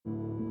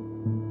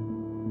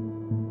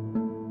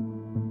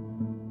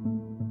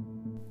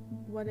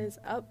What is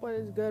up? What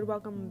is good?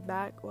 Welcome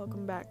back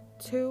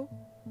to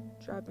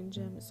Dropping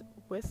Gems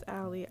with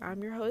Allie.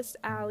 I'm your host,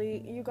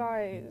 Allie. You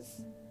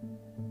guys,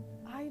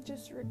 I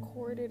just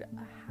recorded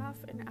a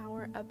half an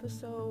hour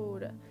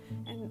episode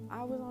and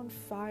I was on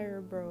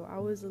fire, bro. I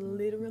was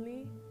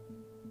literally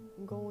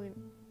going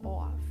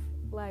off.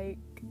 Like,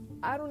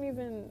 I don't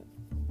even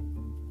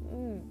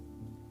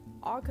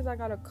all because I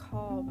got a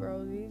call,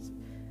 bro.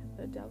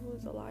 The devil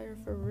is a liar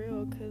for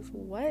real, because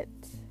what?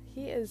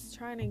 He is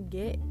trying to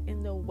get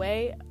in the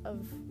way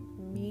of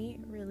me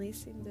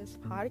releasing this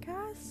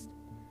podcast?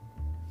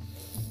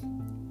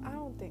 I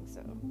don't think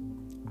so.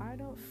 I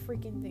don't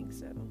freaking think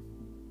so.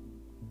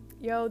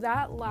 Yo,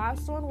 that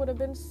last one would have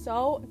been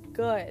so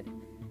good.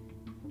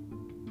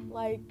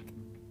 Like,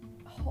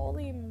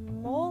 holy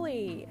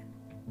moly.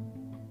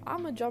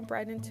 I'm gonna jump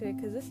right into it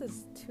because this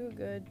is too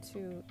good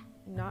to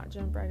not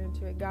jump right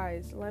into it.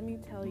 Guys, let me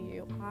tell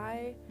you,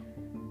 I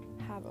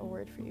have a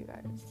word for you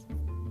guys.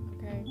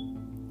 Okay?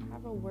 I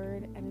have a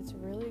word and it's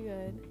really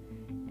good.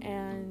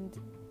 And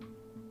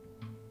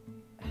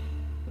oh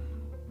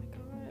my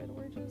god,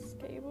 we're just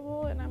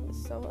capable and I'm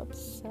so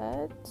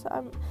upset.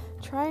 I'm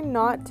trying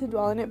not to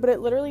dwell on it, but it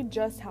literally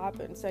just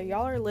happened. So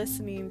y'all are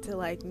listening to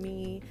like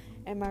me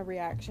and my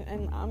reaction,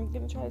 and I'm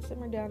gonna try to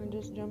simmer down and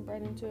just jump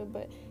right into it.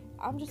 But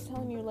I'm just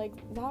telling you, like,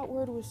 that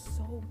word was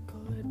so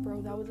good,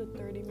 bro. That was a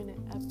 30-minute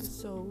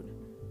episode.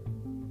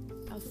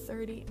 A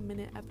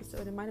 30-minute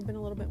episode. It might have been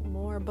a little bit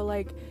more, but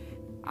like,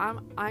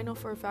 I know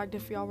for a fact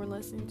if y'all were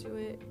listening to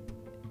it,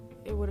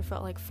 it would have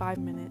felt like 5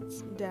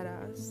 minutes, dead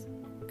ass,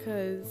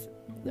 because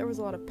there was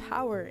a lot of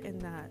power in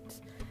that.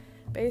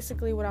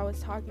 Basically, what I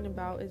was talking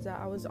about is that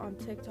I was on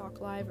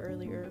TikTok live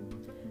earlier.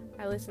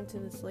 I listened to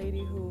this lady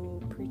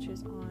who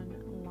preaches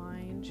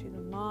online. She's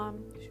a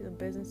mom, she's a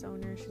business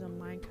owner, she's a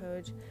mind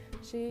coach.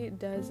 She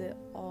does it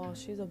all.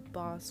 She's a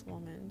boss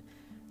woman.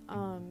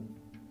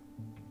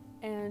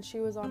 And she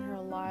was on her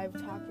live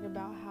talking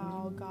about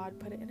how God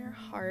put it in her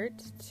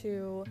heart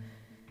to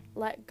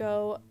let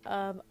go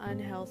of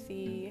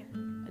unhealthy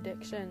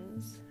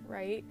addictions,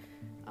 right?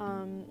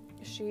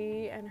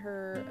 She and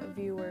her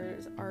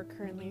viewers are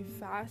currently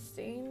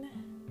fasting.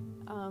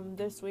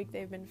 This week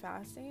they've been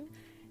fasting.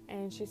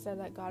 And she said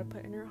that God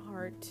put in her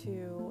heart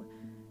to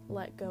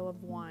let go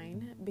of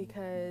wine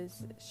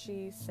because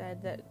she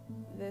said that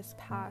this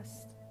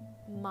past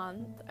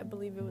month, I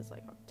believe it was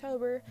like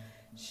October,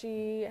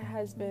 she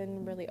has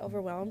been really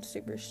overwhelmed,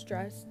 super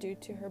stressed due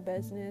to her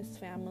business,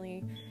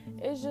 family.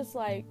 It's just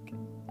like,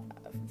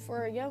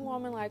 for a young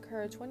woman like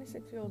her, a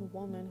 26-year-old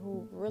woman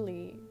who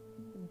really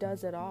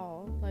does it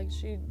all, like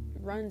she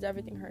runs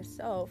everything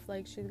herself,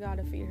 like she's got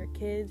to feed her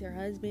kids, her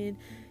husband,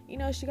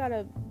 she got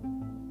to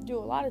do a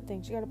lot of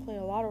things, she got to play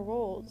a lot of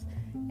roles,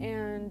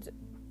 and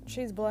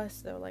she's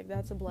blessed though, like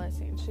that's a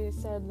blessing. She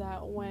said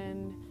that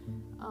when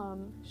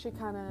she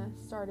kind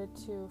of started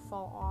to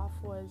fall off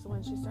was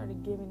when she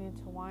started giving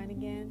into wine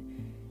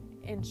again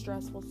in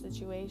stressful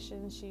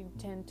situations. She'd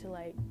tend to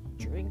like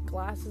drink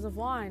glasses of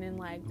wine, and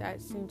like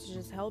that seemed to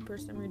just help her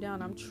simmer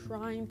down. I'm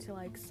trying to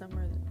like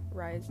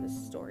summarize this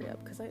story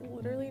up because I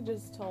literally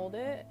just told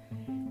it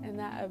and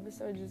that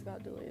episode just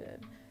got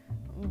deleted.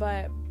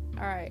 But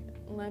alright,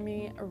 let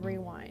me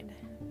rewind.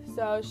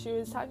 So she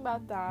was talking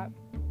about that,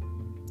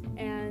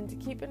 and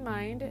keep in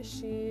mind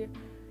she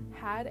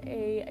had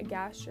a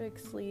gastric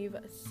sleeve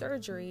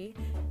surgery.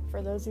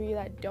 For those of you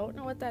that don't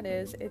know what that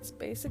is, it's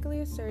basically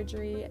a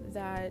surgery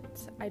that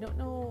I don't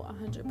know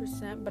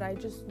 100%, but I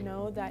just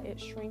know that it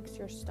shrinks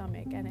your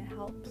stomach and it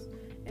helps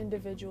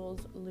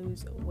individuals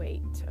lose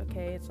weight,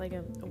 okay? It's like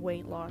a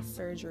weight loss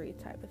surgery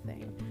type of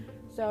thing.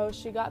 So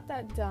she got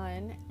that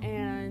done,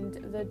 and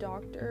the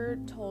doctor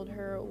told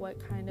her what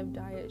kind of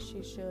diet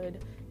she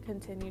should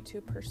continue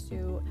to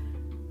pursue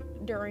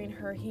during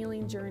her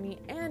healing journey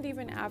and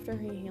even after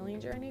her healing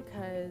journey,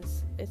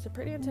 because it's a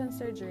pretty intense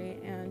surgery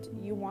and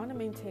you want to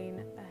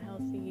maintain a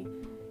healthy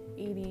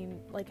eating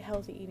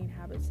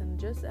habits and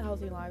just a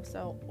healthy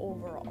lifestyle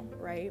overall,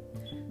 right?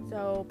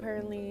 So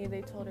apparently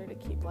they told her to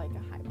keep like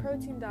a high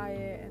protein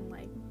diet and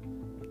like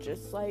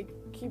just like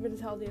keep it as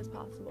healthy as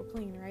possible,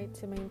 clean, right,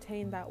 to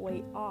maintain that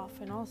weight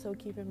off, and also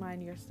keep in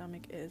mind your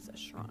stomach is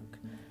shrunk.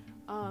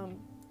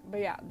 But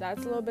yeah,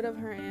 that's a little bit of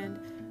her end.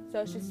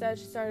 So she said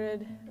she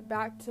started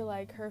back to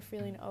like her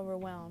feeling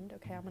overwhelmed.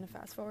 Okay, I'm gonna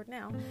fast forward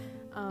now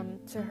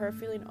to her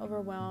feeling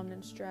overwhelmed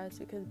and stressed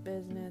because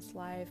business,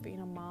 life,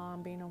 being a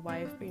mom, being a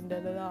wife, being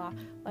da-da-da.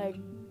 Like,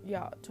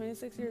 yeah,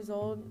 26 years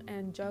old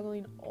and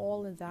juggling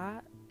all of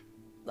that.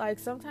 Like,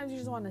 sometimes you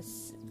just want to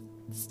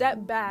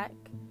step back,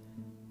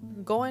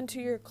 go into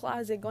your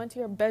closet, go into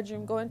your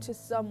bedroom, go into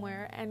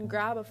somewhere and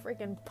grab a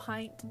freaking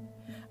pint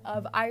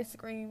of ice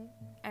cream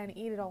and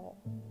eat it all.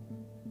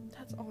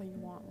 That's all you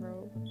want,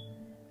 bro.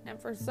 And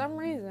for some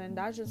reason,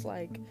 that's just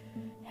like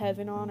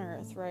heaven on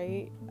earth,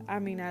 right? I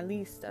mean, at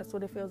least that's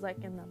what it feels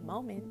like in the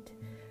moment.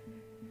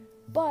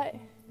 But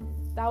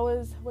that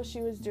was what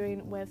she was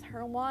doing with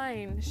her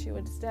wine. She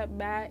would sit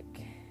back,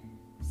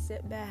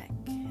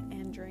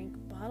 and drink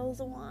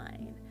bottles of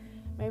wine.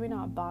 Maybe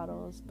not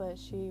bottles, but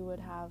she would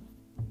have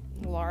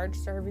large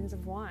servings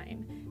of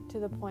wine, to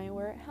the point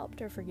where it helped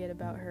her forget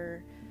about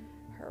her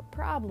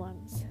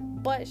problems.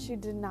 But she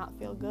did not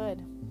feel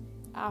good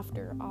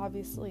after,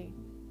 obviously.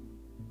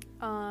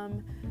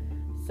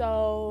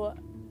 So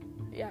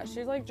yeah,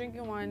 she's like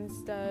drinking wine and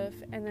stuff,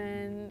 and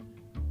then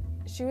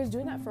she was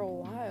doing that for a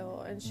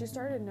while, and she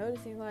started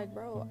noticing, like,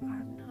 bro,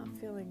 I'm not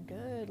feeling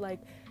good, like,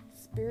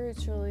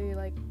 spiritually,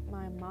 like,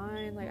 my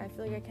mind, like, I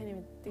feel like I can't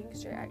even think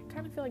straight. I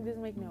kind of feel like this is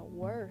making it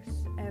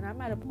worse, and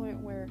I'm at a point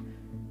where,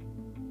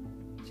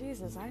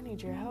 Jesus, I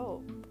need your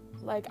help.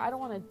 Like, I don't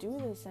want to do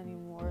this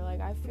anymore.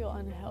 Like, I feel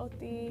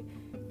unhealthy,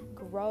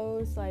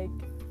 gross. Like,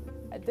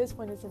 at this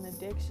point, it's an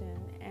addiction,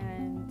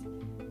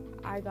 and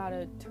I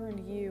gotta turn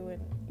to you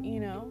and,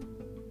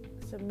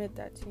 submit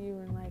that to you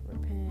and, like,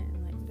 repent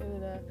and, like,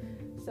 da-da-da.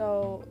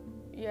 So,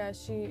 yeah,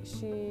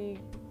 she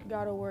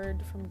got a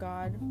word from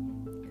God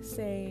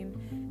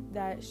saying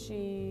that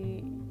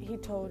he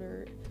told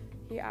her,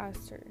 he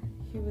asked her,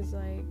 he was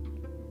like,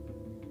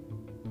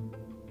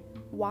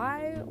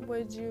 why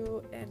would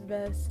you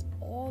invest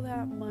all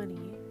that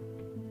money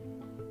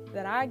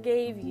that I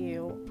gave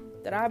you,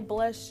 that I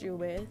blessed you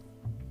with,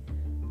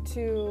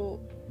 to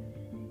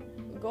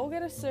go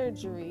get a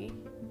surgery,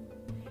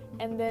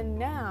 and then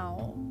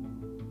now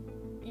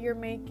you're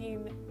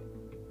making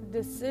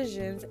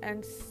decisions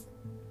and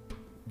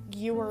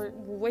you are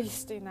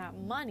wasting that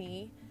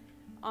money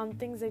on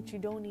things that you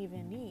don't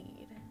even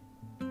need,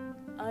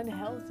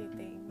 unhealthy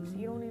things.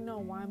 You don't need no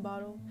wine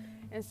bottle.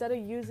 Instead of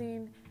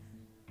using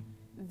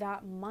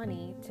that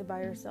money to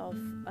buy yourself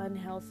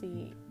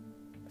unhealthy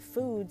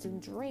foods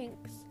and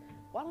drinks,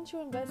 why don't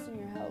you invest in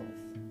your health?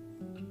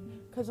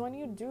 Because when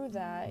you do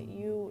that,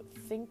 you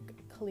think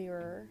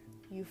clearer,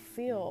 you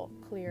feel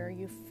clearer,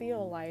 you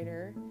feel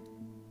lighter,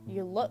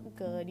 you look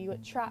good, you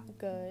attract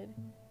good,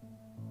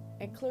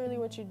 and clearly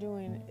what you're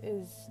doing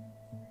is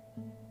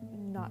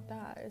not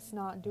that. It's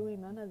not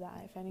doing none of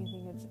that. If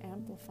anything, it's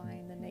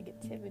amplifying the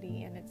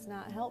negativity, and it's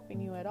not helping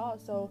you at all.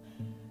 So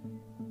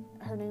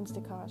her name's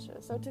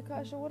Takasha. So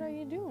Takasha, what are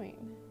you doing?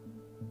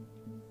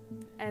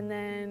 And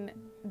then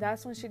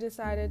that's when she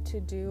decided to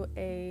do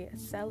a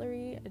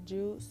celery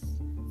juice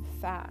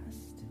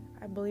fast.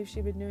 I believe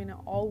she'd been doing it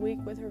all week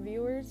with her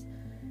viewers.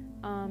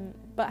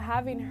 But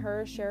having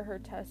her share her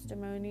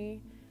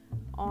testimony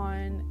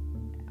on,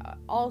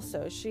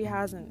 also, she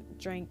hasn't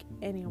drank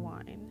any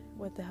wine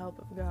with the help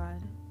of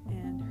God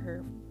and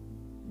her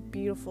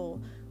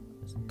beautiful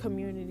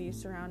community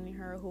surrounding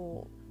her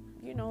who,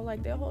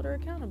 like, they hold her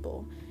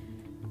accountable.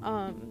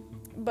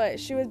 But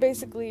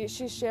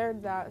she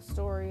shared that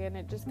story, and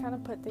it just kind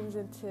of put things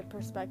into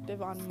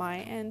perspective on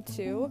my end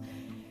too.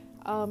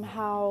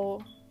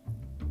 How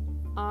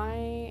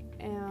I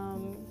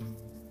am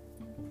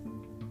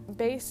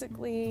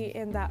basically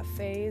in that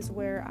phase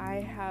where I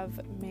have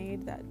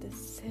made that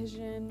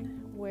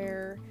decision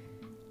where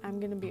I'm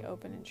going to be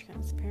open and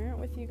transparent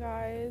with you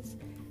guys.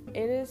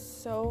 It is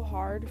so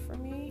hard for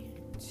me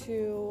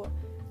to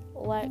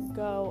let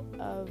go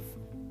of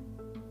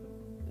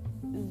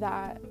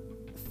that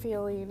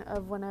feeling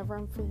of whenever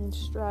I'm feeling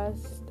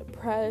stressed,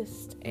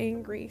 depressed,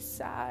 angry,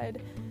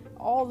 sad,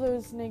 all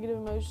those negative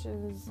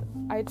emotions.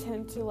 I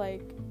tend to,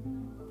 like,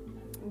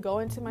 go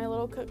into my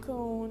little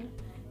cocoon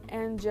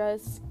and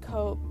just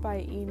cope by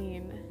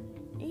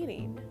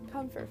eating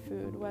comfort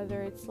food,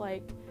 whether it's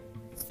like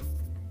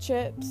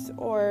chips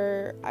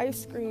or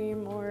ice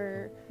cream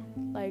or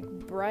like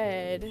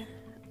bread,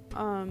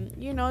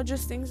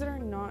 just things that are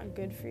not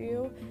good for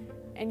you,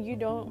 and you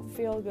don't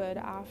feel good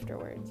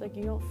afterwards. Like,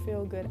 you don't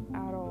feel good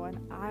at all, and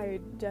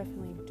I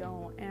definitely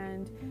don't.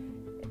 And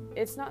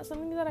it's not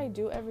something that I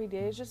do every day.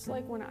 It's just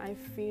like when I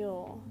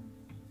feel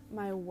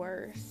my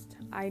worst,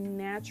 I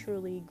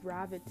naturally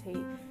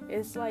gravitate.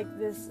 It's like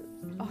this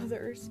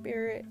other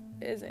spirit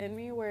is in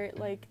me where it,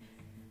 like,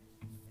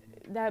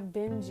 that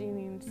binge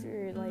eating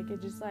spirit, like, it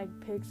just, like,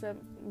 picks up,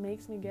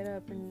 makes me get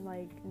up and,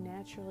 like,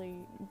 naturally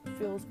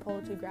feels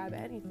pulled to grab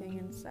anything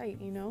in sight,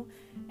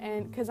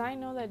 and because I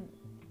know that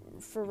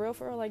for real,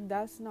 like,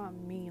 that's not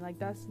me. Like,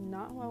 that's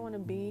not who I want to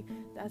be.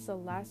 That's the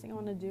last thing I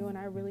want to do. And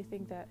I really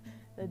think that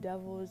the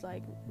devil is,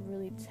 like,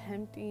 really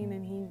tempting,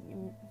 and he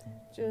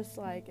just,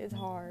 like, is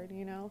hard,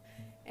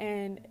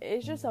 and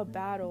it's just a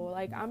battle.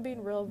 Like, I'm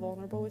being real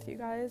vulnerable with you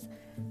guys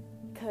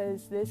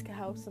because this could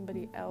help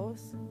somebody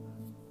else,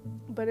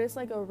 but it's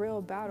like a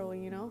real battle,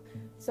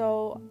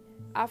 so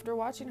after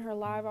watching her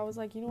live, I was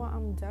like, you know what,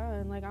 I'm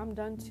done. Like, I'm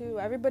done too.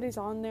 Everybody's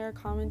on there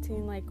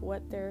commenting, like,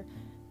 what they're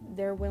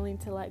willing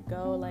to let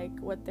go, like,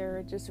 what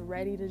they're just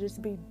ready to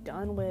just be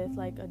done with,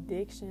 like,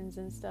 addictions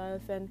and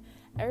stuff. And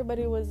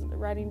everybody was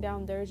writing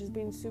down theirs, just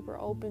being super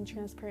open,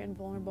 transparent, and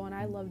vulnerable. And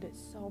I loved it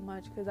so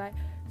much because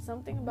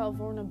something about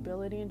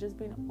vulnerability and just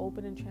being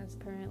open and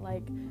transparent,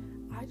 like,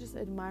 I just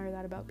admire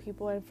that about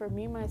people. And for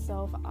me,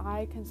 myself,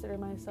 I consider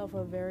myself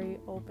a very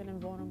open and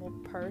vulnerable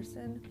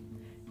person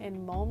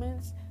in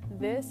moments.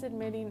 This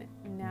admitting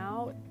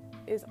now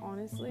is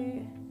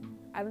honestly,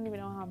 I don't even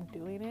know how I'm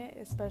doing it,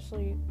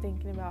 especially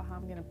thinking about how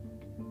I'm going to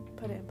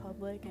put it in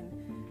public and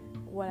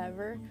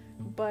whatever.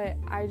 But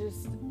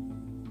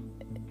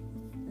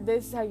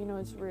this is how you know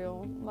it's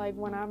real. Like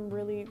when I'm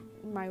really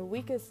my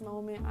weakest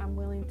moment, I'm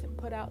willing to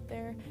put out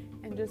there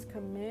and just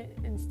commit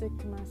and stick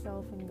to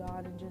myself and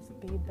God and just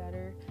be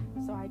better,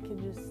 so I can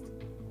just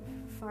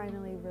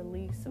finally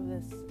release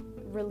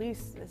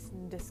this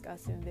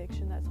disgusting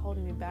addiction that's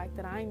holding me back.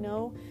 That I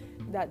know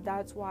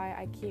that's why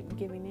I keep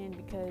giving in,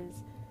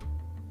 because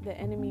the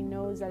enemy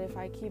knows that if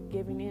I keep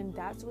giving in,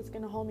 that's what's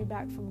going to hold me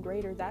back from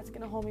greater. That's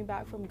going to hold me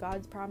back from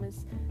God's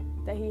promise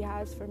that he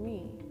has for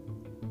me,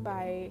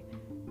 by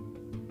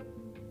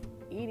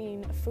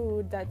eating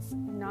food that's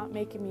not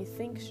making me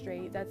think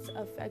straight, that's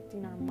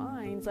affecting our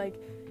minds.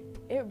 Like,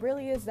 it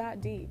really is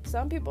that deep.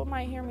 Some people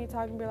might hear me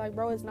talk and be like,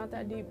 bro, it's not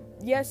that deep.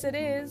 Yes, it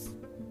is.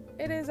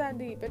 It is that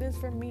deep. It is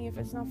for me. If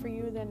it's not for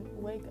you, then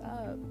wake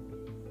up.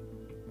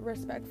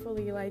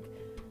 Respectfully, like,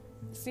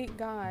 seek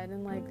God,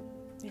 and like,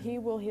 he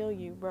will heal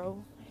you,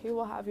 bro. He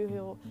will have you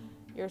heal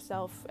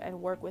yourself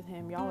and work with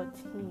him. Y'all a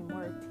team.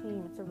 We're a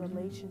team. It's a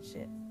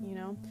relationship, you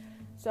know?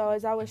 So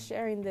as I was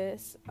sharing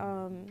this,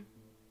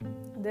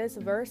 this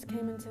verse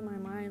came into my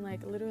mind,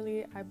 like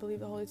literally, I believe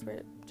the Holy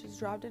Spirit just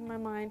dropped in my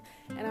mind,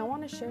 and I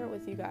want to share it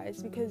with you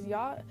guys, because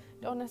y'all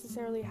don't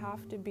necessarily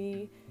have to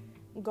be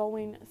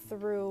going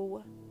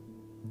through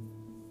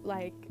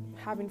like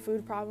having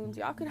food problems.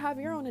 Y'all could have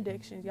your own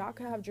addictions. Y'all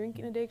could have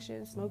drinking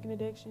addictions, smoking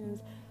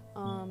addictions,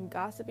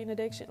 gossiping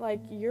addiction, like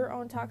your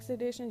own toxic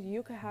addictions.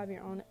 You could have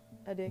your own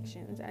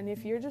addictions, and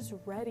if you're just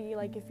ready,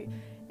 like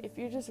if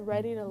you're just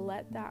ready to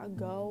let that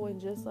go, and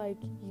just like,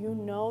 you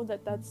know,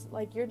 that's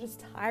like, you're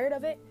just tired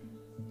of it,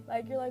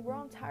 like you're like, bro,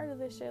 I'm tired of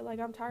this shit, like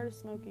I'm tired of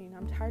smoking,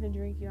 I'm tired of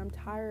drinking, I'm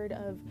tired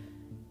of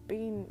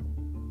being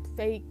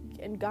fake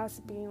and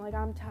gossiping, like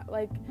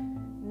like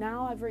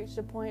now I've reached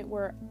a point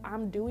where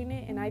I'm doing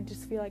it and I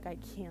just feel like I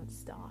can't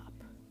stop,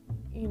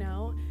 you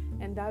know.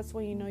 And that's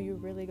when you know you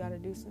really got to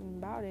do something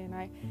about it.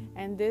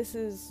 And this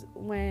is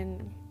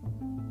when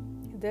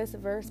this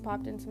verse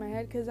popped into my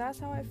head, because that's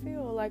how I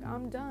feel. Like,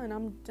 I'm done. And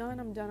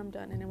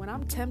then when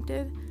I'm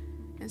tempted,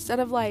 instead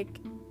of like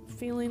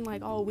feeling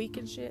like all weak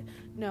and shit,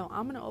 no,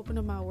 I'm gonna open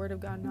up my word of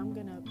God and I'm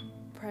gonna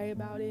pray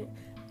about it,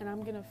 and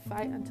I'm gonna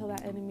fight until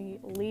that enemy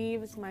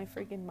leaves my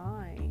freaking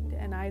mind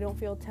and I don't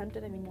feel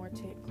tempted anymore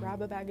to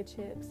grab a bag of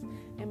chips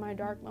in my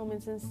dark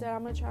moments. Instead,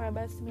 I'm gonna try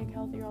my best to make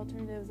healthier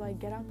alternatives, like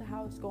get out the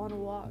house, go on a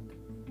walk.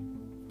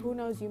 Who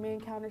knows, you may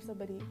encounter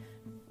somebody.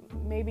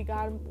 Maybe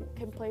God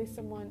can place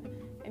someone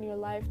in your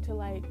life to,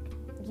 like,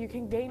 you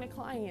can gain a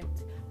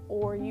client,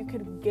 or you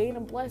could gain a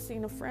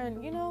blessing, a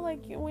friend, you know, like,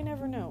 we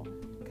never know,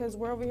 because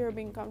we're over here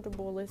being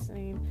comfortable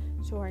listening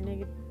to our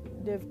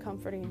negative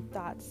comforting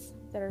thoughts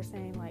that are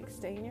saying, like,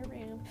 stay in your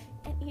room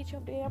and eat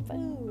your damn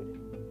food.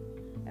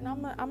 And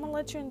I'm gonna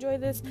let you enjoy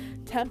this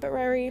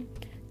temporary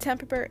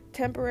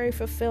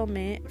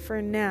fulfillment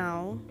for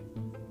now,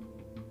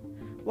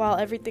 while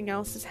everything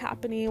else is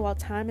happening, while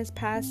time is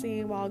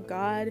passing, while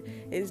God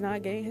is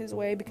not getting his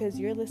way, because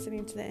you're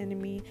listening to the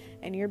enemy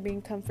and you're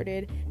being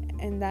comforted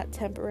in that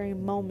temporary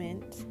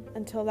moment.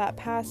 Until that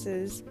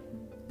passes,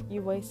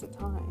 you wasted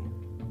time.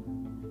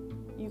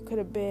 You could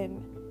have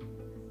been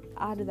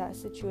out of that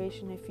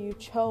situation if you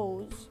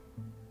chose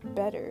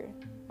better,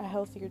 a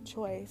healthier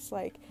choice.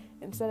 Like,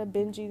 instead of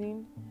binge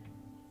eating,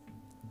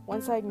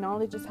 once I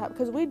acknowledge it's happening,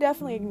 because we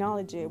definitely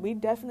acknowledge it. We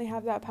definitely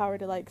have that power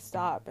to, like,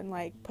 stop and,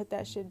 like, put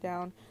that shit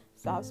down,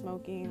 stop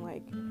smoking,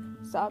 like,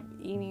 stop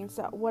eating,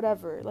 stop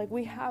whatever. Like,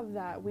 we have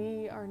that.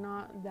 We are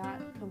not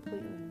that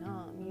completely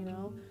numb, you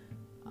know,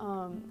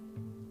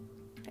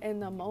 in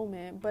the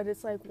moment. But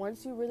it's like,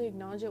 once you really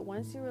acknowledge it,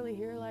 once you really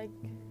hear, like,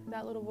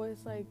 that little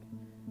voice, like,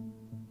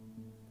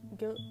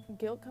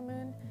 guilt come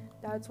in,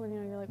 that's when, you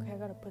know, you're like, okay, I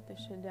gotta put this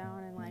shit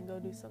down and, like, go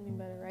do something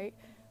better, right?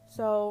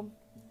 So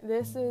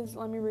this is,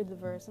 let me read the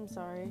verse. I'm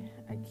sorry,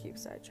 I keep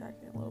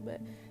sidetracking a little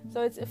bit.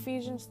 So it's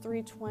Ephesians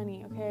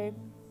 3:20, okay?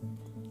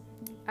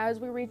 As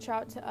we reach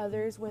out to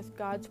others with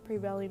God's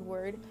prevailing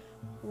word,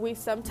 we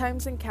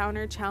sometimes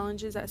encounter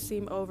challenges that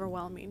seem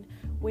overwhelming.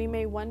 We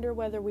may wonder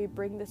whether we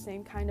bring the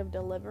same kind of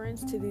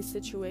deliverance to these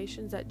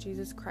situations that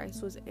Jesus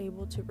Christ was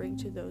able to bring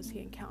to those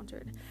he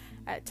encountered.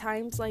 At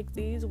times like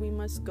these, we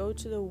must go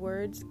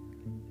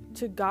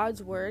to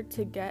God's word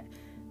to get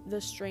the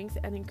strength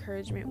and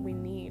encouragement we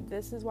need.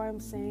 This is why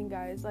I'm saying,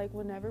 guys, like,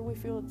 whenever we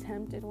feel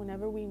tempted,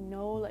 whenever we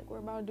know, like, we're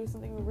about to do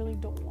something we really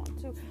don't want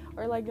to,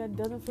 or like that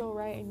doesn't feel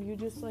right, and you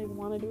just, like,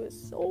 want to do it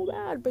so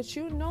bad, but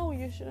you know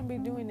you shouldn't be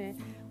doing it,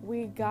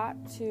 we got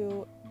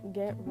to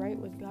get right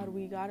with God.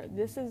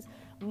 This is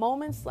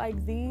moments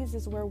like these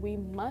is where we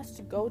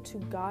must go to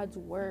God's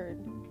word.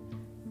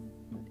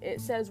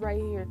 It says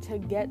right here, to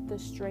get the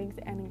strength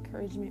and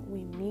encouragement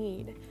we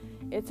need.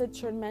 It's a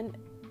tremendous,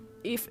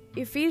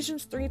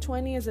 Ephesians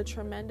 3:20 is a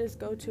tremendous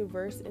go-to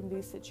verse in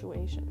these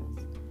situations.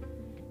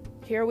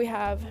 Here we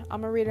have, I'm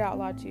going to read it out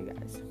loud to you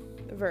guys.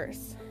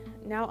 Verse.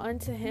 Now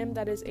unto him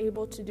that is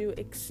able to do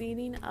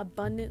exceeding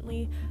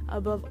abundantly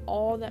above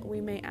all that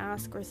we may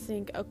ask or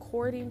think,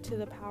 according to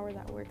the power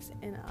that works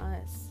in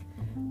us.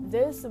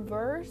 This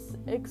verse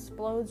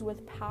explodes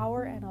with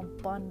power and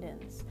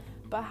abundance.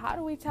 But how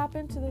do we tap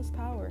into this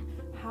power?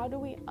 How do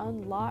we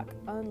unlock,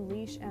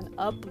 unleash, and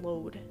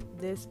upload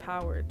this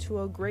power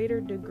to a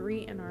greater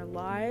degree in our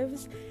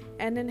lives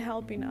and in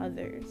helping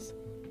others?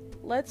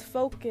 Let's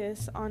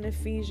focus on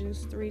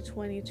Ephesians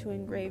 3:20 to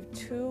engrave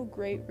two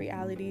great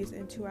realities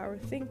into our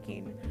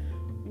thinking.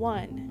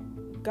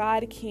 1,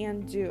 God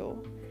can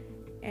do.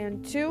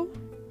 And 2,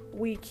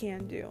 we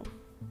can do.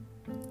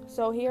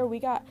 So here we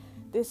got,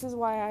 this is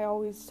why I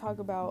always talk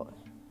about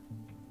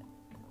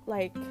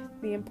like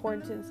the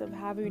importance of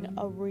having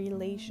a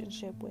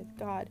relationship with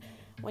God.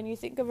 When you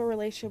think of a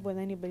relationship with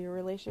anybody, a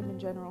relationship in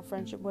general,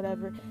 friendship,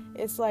 whatever,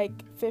 it's like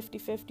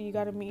 50-50. You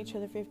got to meet each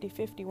other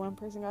 50-50. One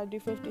person got to do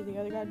 50, the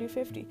other got to do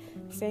 50.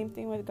 Same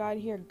thing with God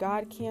here.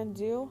 God can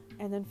do,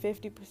 and then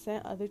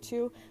 50%, other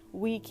two,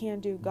 we can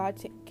do.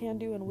 God can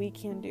do, and we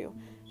can do.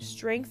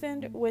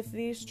 Strengthened with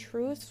these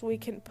truths, we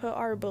can put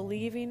our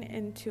believing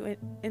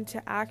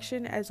into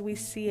action as we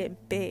see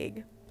it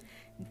big.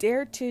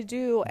 Dare to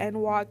do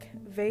and walk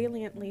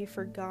valiantly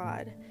for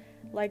God.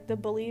 Like the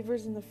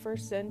believers in the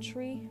first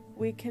century,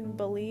 we can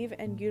believe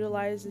and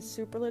utilize the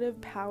superlative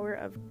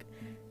power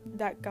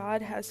that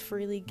God has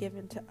freely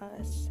given to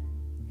us.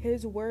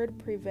 His word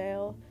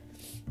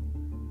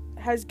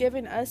has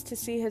given us to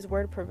see His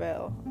word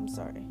prevail.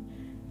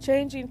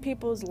 Changing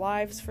people's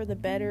lives for the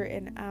better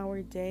in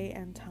our day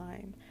and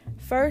time.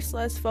 First,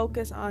 let's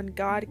focus on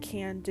God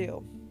can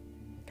do.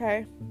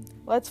 Okay?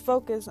 Let's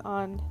focus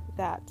on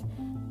that.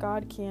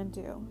 God can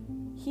do.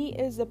 He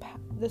is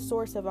the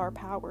source of our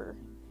power.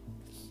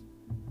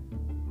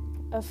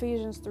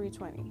 Ephesians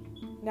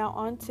 3:20. Now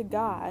unto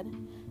God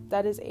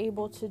that is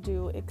able to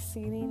do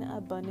exceeding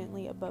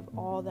abundantly above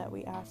all that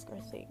we ask or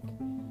think.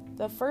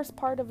 The first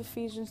part of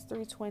Ephesians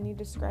 3:20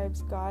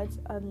 describes God's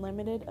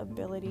unlimited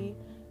ability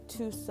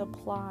to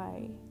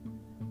supply.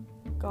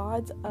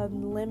 God's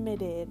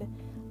unlimited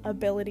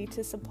ability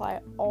to supply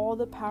all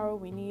the power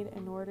we need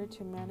in order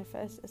to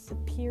manifest a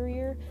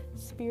superior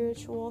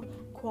spiritual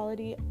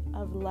quality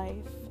of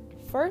life.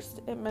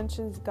 First, it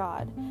mentions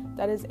God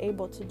that is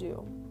able to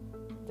do.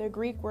 The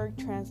Greek word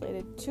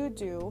translated to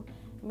do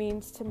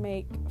means to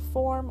make,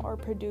 form, or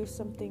produce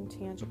something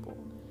tangible.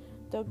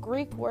 The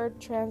Greek word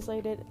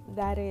translated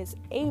that is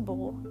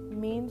able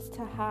means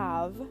to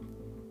have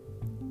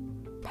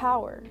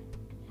power.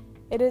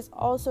 It is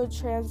also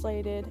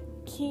translated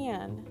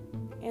can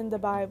in the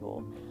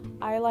Bible.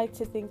 I like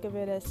to think of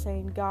it as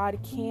saying God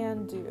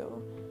can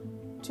do.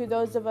 To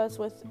those of us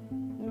with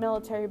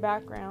military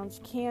backgrounds,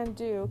 can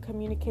do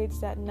communicates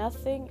that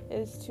nothing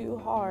is too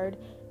hard,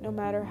 no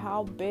matter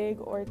how big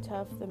or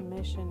tough the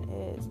mission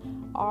is.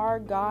 Our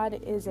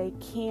God is a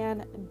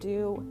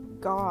can-do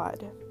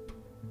God.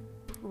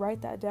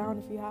 Write that down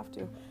if you have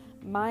to.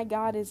 My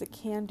God is a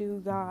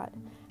can-do God.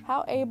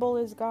 How able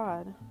is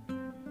God?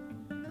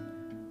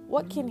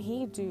 What can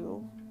He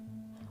do?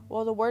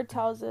 Well, the word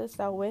tells us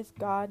that with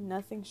God,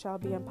 nothing shall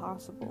be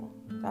impossible.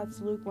 That's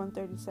Luke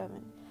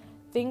 1:37.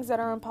 Things that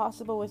are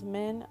impossible with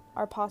men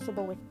are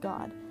possible with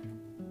God.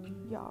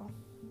 Y'all,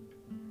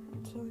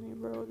 I'm telling you,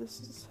 bro, this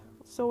is...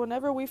 So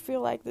whenever we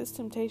feel like this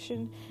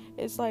temptation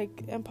is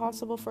like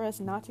impossible for us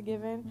not to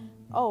give in,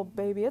 oh,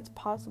 baby, it's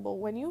possible.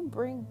 When you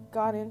bring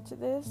God into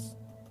this,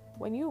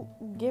 when you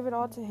give it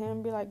all to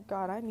Him, be like,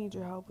 God, I need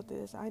your help with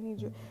this. I need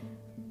your...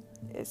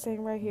 It's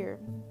saying right here,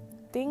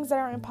 things that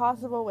are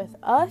impossible with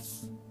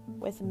us,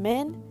 with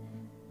men,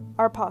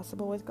 are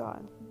possible with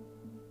God.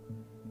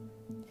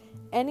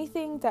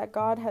 Anything that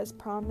God has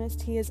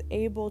promised, He is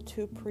able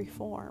to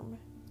perform.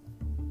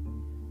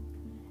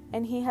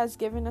 And He has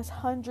given us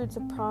hundreds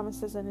of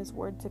promises in His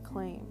word to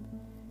claim.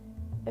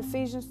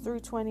 Ephesians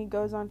 3:20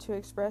 goes on to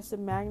express the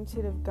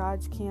magnitude of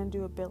God's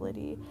can-do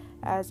ability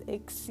as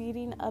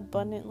exceeding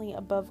abundantly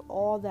above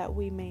all that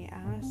we may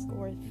ask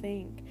or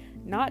think.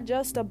 Not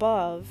just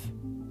above,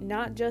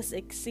 not just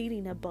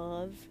exceeding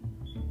above.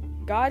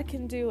 God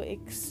can do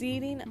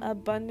exceeding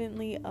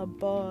abundantly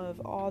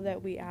above all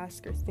that we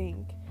ask or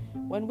think.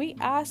 When we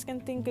ask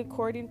and think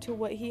according to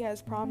what He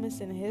has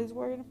promised in His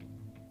word,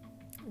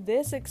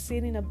 this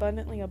exceeding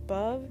abundantly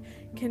above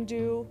can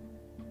do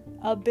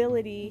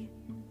ability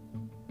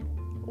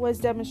was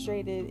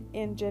demonstrated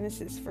in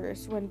Genesis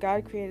first when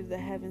God created the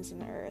heavens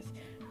and the earth.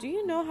 Do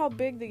you know how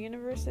big the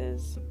universe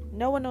is?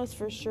 No one knows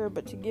for sure,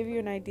 but to give you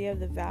an idea of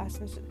the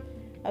vastness,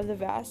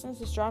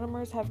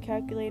 astronomers have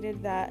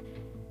calculated that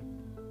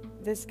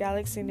this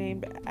galaxy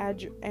named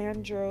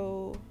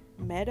Andromeda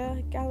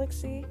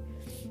galaxy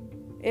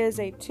is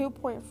a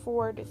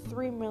 2.4 to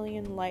 3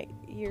 million light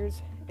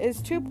years.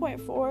 Is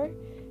 2.4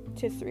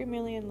 to 3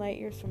 million light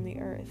years from the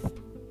Earth.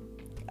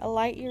 A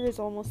light year is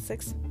almost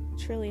 6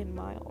 trillion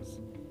miles.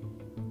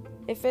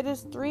 If it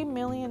is 3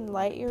 million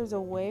light years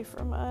away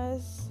from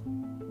us,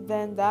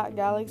 then that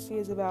galaxy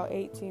is about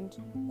 18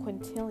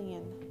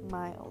 quintillion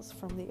miles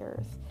from the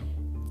Earth.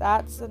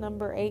 That's the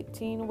number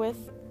 18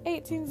 with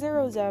 18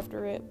 zeros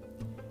after it.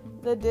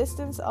 The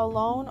distance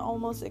alone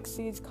almost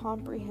exceeds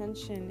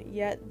comprehension,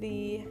 yet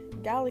the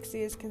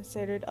galaxy is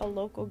considered a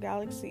local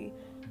galaxy.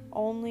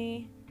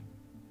 Only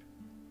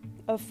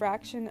a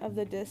fraction of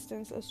the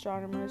distance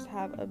astronomers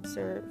have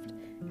observed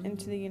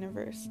into the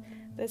universe.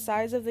 The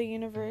size of the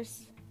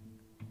universe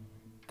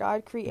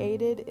God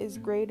created is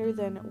greater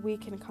than we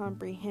can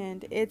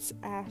comprehend. It's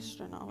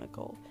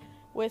astronomical.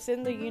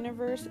 Within the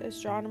universe,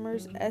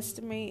 astronomers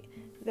estimate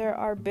there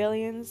are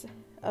billions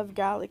of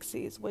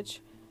galaxies,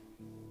 which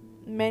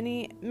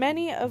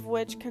many of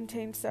which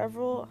contain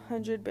several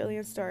hundred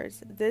billion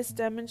stars.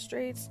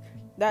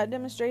 That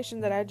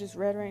demonstration that I just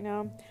read right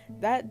now,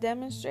 that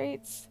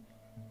demonstrates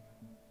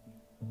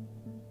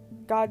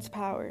God's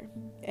power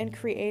in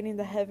creating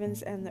the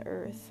heavens and the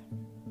earth.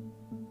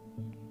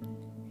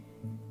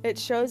 It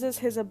shows us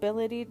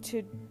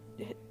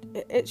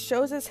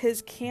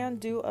his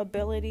can-do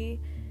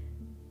ability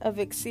of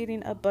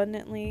exceeding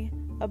abundantly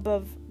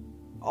above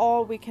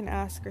all we can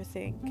ask or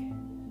think.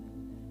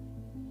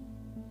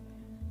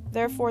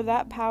 Therefore,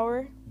 that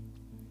power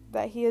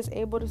that he is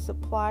able to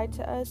supply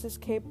to us is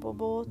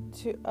capable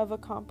of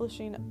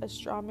accomplishing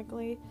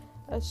astronomically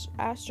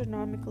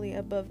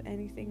above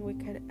anything we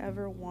could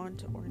ever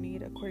want or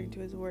need, according to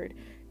his word.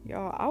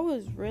 Y'all, I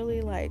was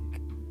really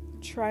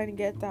trying to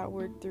get that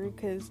word through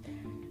because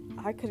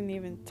I couldn't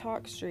even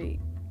talk straight.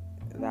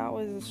 That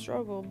was a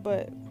struggle,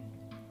 but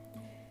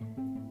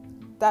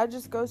that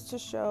just goes to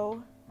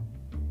show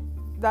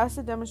that's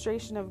a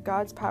demonstration of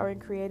God's power in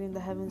creating the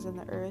heavens and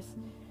the earth,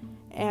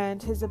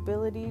 and his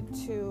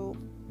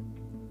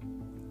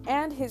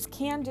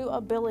can-do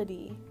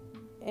ability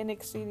in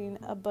exceeding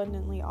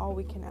abundantly all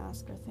we can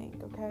ask or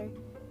think, okay?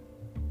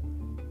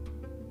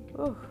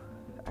 Ooh,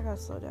 I gotta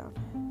slow down.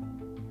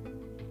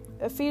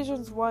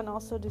 Ephesians 1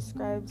 also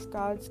describes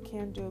God's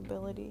can-do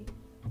ability.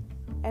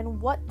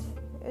 And what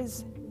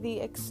is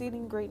the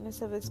exceeding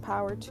greatness of his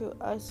power to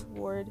us,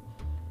 Lord,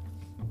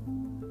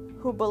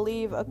 who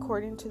believe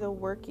according to the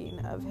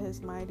working of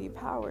his mighty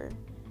power?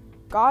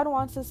 God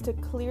wants us to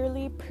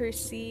clearly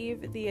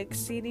perceive the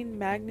exceeding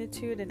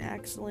magnitude and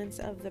excellence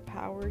of the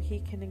power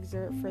he can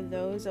exert for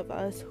those of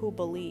us who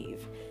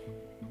believe.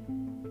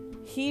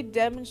 He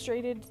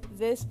demonstrated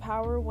this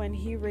power when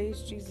he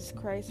raised Jesus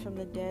Christ from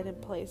the dead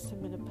and placed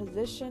him in a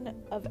position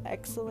of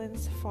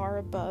excellence far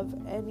above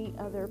any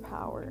other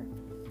power.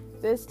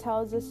 This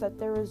tells us that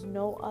there is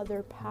no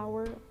other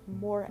power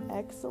more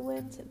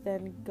excellent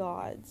than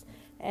God's,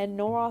 and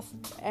no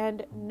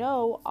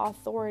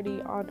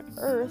authority on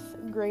earth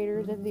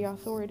greater than the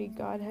authority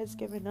God has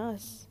given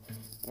us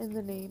in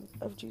the name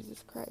of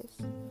Jesus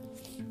Christ.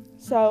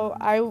 So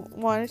I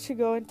wanted to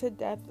go into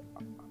depth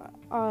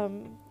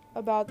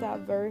about that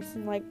verse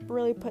and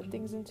really put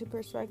things into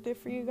perspective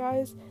for you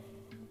guys.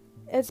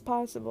 It's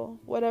possible.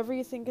 Whatever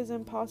you think is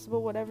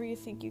impossible, whatever you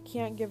think you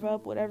can't give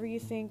up, whatever you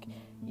think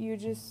you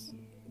just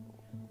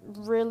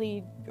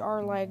really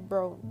are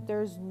bro,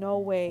 there's no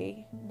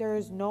way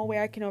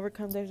I can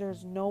overcome this,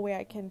 there's no way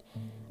I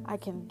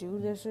can do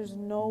this, there's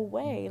no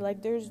way,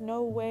 there's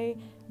no way,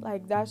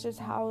 that's just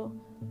how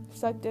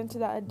sucked into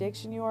that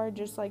addiction you are,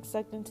 just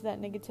sucked into that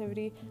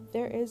negativity.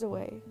 There is a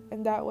way,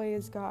 and that way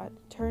is God.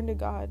 Turn to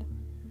God,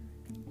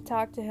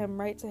 talk to him,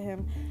 write to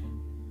him.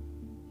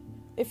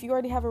 If you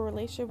already have a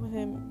relationship with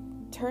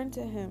him, turn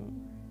to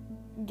him,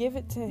 give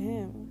it to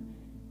him,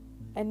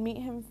 and meet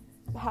him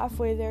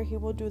halfway there. He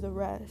will do the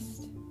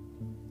rest.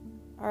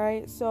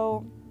 Alright,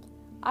 so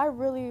I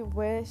really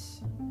wish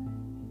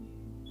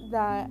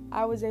that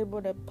I was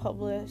able to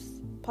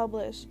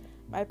publish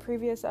my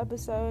previous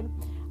episode.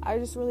 I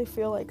just really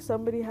feel like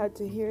somebody had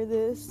to hear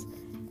this,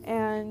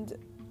 and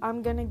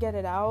I'm gonna get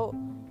it out.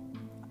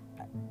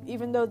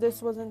 Even though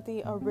this wasn't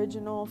the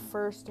original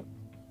first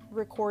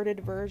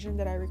recorded version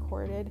that I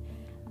recorded,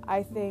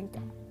 I think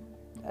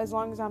as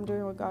long as I'm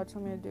doing what God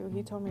told me to do,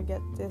 he told me to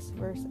get this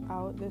verse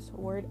out, this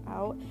word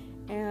out.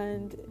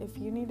 And if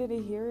you needed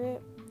to hear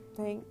it,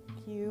 thank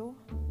you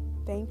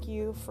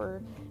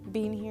for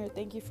being here,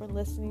 thank you for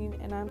listening.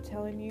 And I'm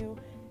telling you,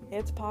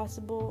 it's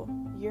possible,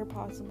 you're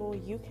possible,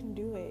 you can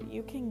do it,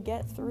 you can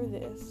get through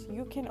this,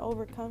 you can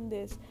overcome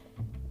this.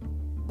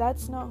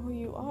 That's not who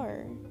you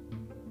are,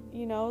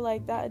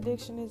 that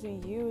addiction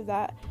isn't you,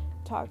 that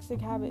toxic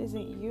habit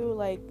isn't you,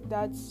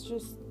 that's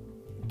just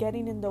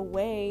getting in the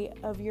way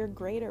of your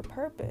greater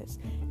purpose.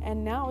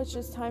 And now it's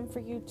just time for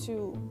you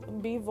to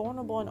be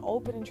vulnerable and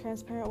open and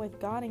transparent with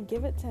God and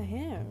give it to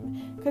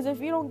him, because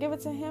if you don't give it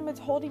to him, it's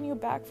holding you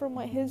back from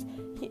what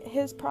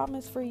his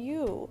promise for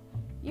you.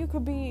 You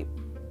could be,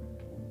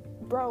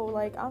 bro,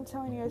 I'm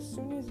telling you, as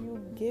soon as you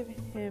give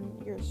him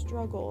your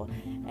struggle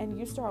and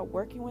you start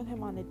working with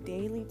him on a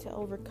daily to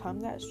overcome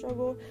that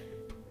struggle,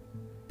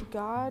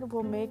 God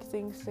will make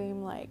things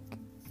seem like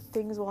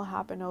things will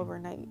happen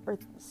overnight, or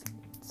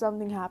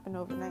something happen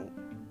overnight,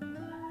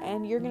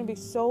 and you're gonna be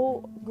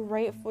so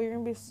grateful.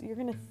 You're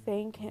gonna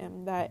thank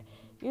him, that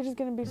you're just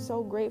gonna be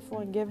so grateful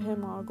and give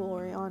him all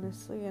glory,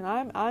 honestly. And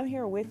I'm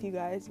here with you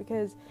guys,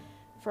 because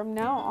from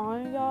now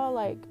on, y'all,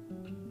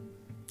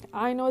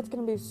 I know it's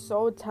gonna be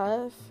so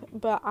tough,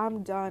 but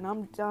I'm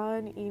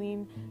done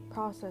eating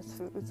processed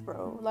foods,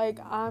 bro.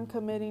 I'm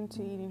committing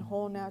to eating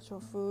whole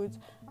natural foods.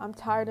 I'm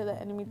tired of the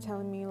enemy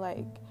telling me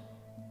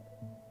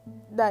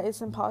that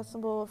it's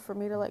impossible for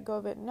me to let go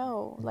of it.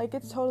 No, like,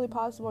 it's totally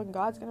possible, and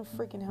God's gonna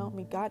freaking help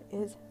me. God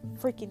is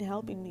freaking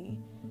helping me,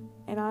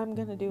 and I'm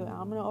gonna do it.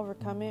 I'm gonna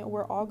overcome it.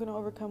 We're all gonna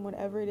overcome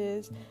whatever it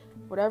is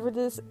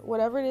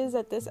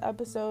that this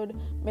episode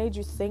made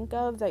you think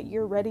of that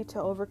you're ready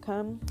to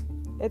overcome.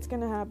 It's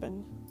gonna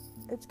happen.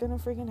 It's gonna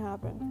freaking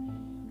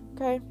happen.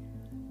 Okay?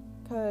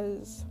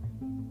 Because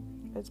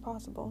it's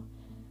possible.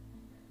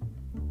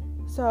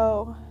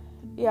 So,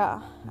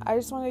 yeah, I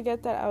just want to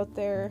get that out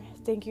there.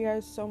 Thank you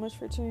guys so much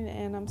for tuning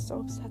in. I'm so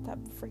upset that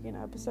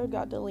freaking episode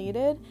got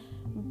deleted,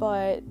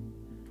 but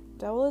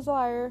devil is a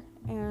liar,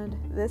 and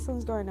this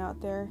one's going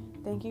out there.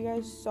 Thank you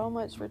guys so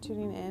much for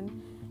tuning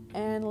in,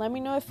 and let me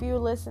know if you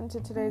listened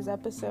to today's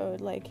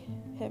episode. Like,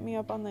 hit me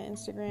up on the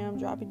Instagram,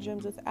 Dropping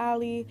Gems with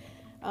Allie.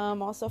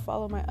 Also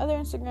follow my other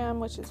Instagram,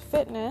 which is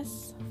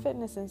fitness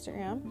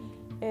Instagram.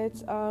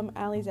 It's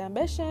Allie's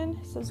Ambition.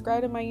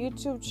 Subscribe to my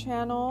YouTube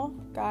channel,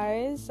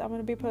 guys. I'm going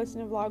to be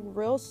posting a vlog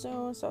real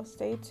soon, so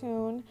stay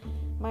tuned.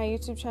 My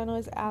YouTube channel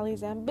is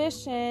Allie's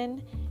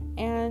Ambition.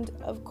 And,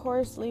 of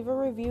course, leave a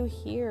review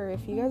here.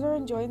 If you guys are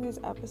enjoying these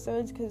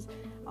episodes, because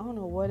I don't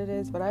know what it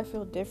is, but I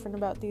feel different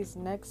about these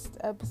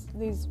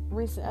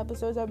recent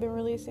episodes I've been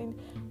releasing,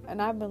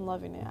 and I've been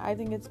loving it. I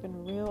think it's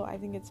been real. I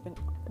think it's been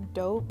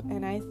dope,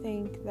 and I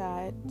think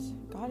that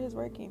God is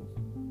working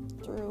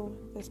through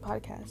this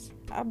podcast.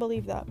 I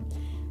believe that.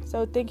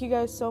 So thank you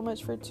guys so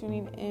much for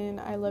tuning in.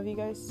 I love you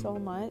guys so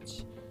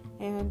much,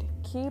 and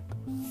keep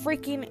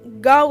freaking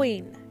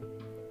going.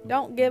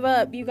 Don't give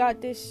up. You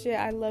got this shit.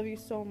 I love you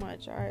so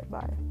much. All right,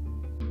 bye.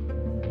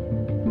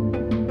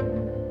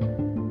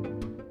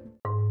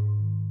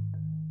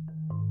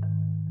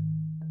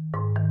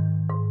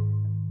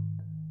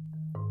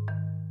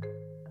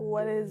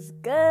 What is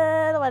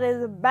good? What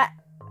is back?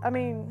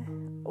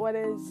 What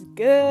is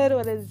good?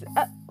 What is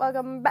up?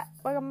 Welcome back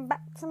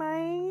to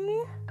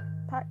my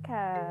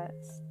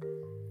podcast.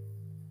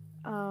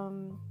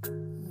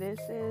 This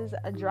is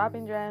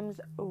Dropping Gems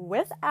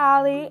with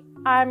Allie.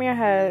 I'm your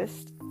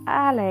host,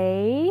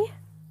 Allie.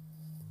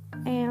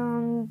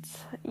 And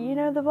you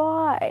know the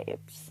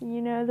vibes.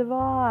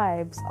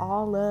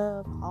 All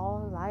love,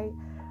 all light,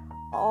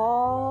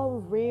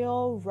 all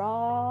real,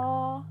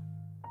 raw.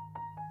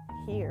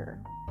 Here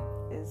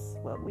is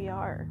what we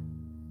are.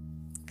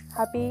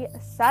 Happy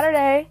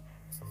Saturday,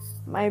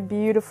 my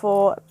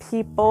beautiful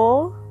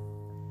people.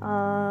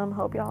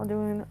 Hope y'all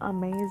doing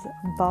amazing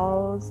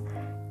balls.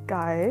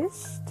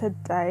 Guys,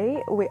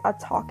 today we are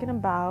talking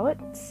about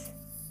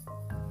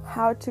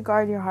how to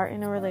guard your heart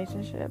in a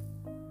relationship.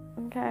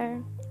 Okay?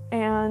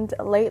 And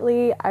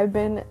lately I've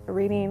been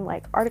reading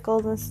like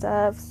articles and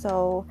stuff,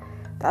 so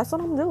that's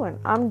what I'm doing.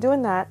 I'm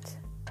doing that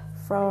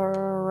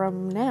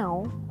from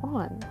now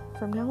on.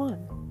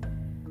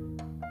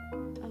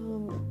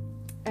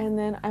 And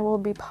then I will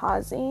be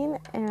pausing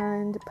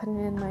and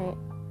putting in my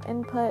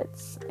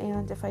inputs,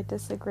 and if I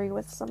disagree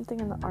with something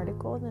in the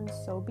article, then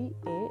so be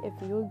it. If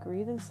you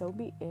agree, then so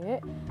be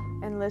it,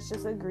 and let's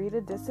just agree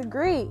to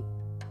disagree.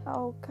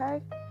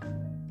 Okay?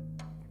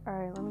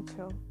 Alright, let me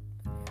chill.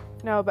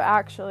 No, but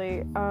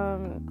actually,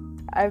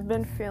 I've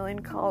been feeling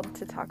called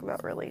to talk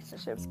about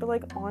relationships, but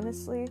like,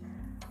 honestly,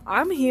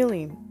 I'm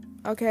healing,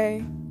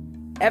 okay?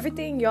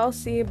 Everything y'all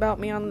see about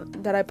me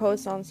that I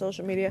post on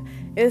social media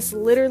is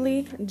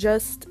literally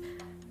just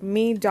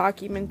me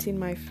documenting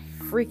my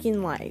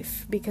freaking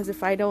life, because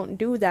if I don't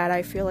do that,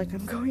 I feel like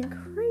I'm going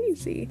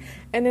crazy.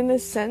 And in a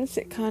sense,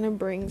 it kind of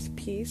brings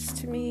peace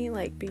to me,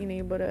 like being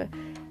able to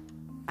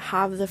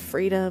have the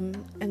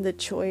freedom and the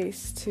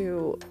choice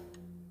to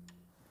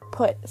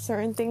put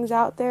certain things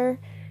out there.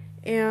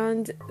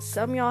 And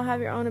some y'all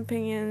have your own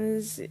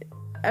opinions.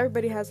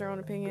 Everybody has their own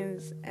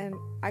opinions, and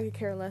I could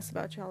care less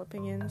about y'all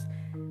opinions,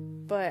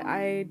 but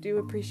I do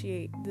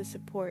appreciate the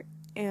support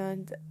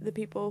and the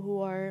people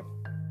who are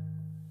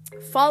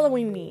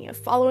following me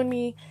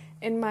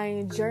in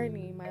my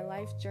journey, my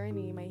life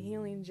journey, my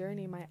healing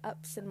journey, my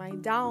ups and my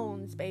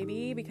downs,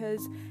 baby,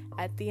 because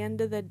at the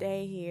end of the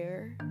day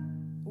here,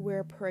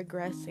 we're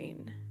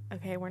progressing,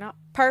 okay? We're not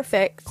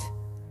perfect,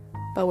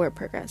 but we're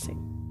progressing.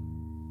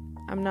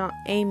 I'm not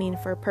aiming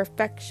for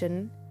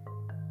perfection.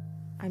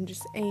 I'm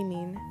just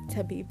aiming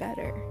to be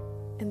better.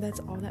 And that's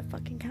all that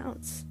fucking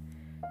counts.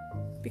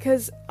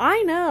 Because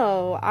I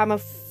know I'm a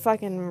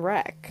fucking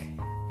wreck.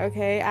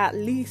 Okay? At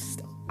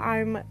least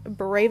I'm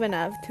brave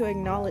enough to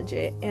acknowledge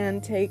it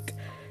and take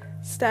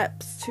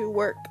steps to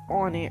work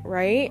on it,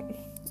 right?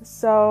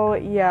 So,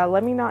 yeah,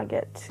 let me not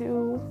get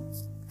too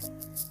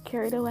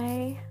carried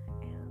away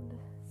and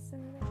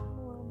simmer down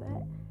a little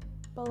bit.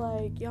 But,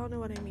 like, y'all know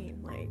what I mean.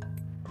 Like,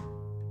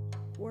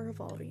 we're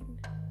evolving.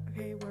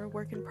 Okay? We're a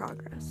work in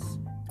progress.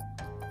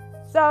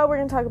 So we're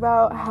going to talk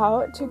about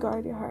how to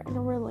guard your heart in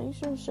a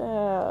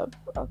relationship,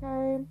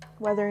 okay?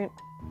 Whether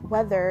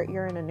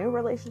you're in a new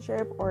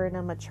relationship or in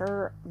a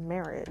mature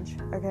marriage,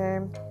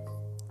 okay?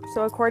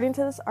 So according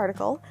to this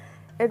article,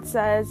 it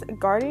says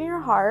guarding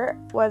your heart,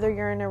 whether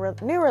you're in a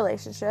new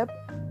relationship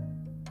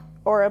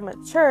or a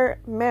mature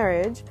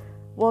marriage,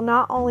 will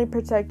not only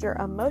protect your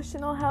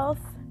emotional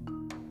health,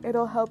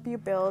 It'll help you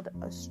build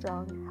a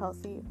strong,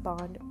 healthy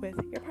bond with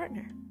your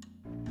partner.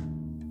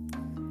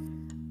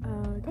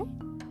 Okay.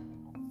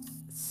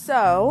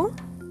 So,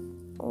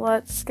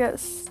 let's get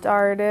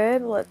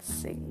started. Let's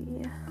see.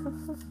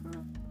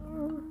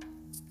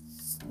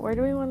 Where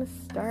do we want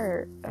to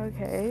start?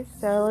 Okay,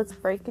 so let's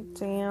break it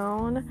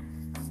down.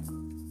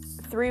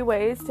 3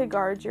 ways to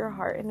guard your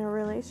heart in a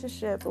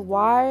relationship.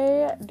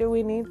 Why do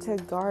we need to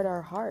guard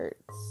our hearts?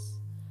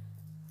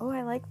 Oh,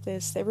 I like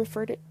this. They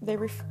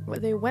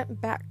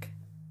went back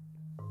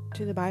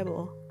to the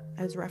Bible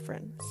as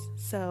reference.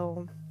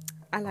 So,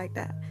 I like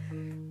that.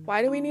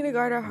 Why do we need to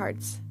guard our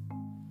hearts?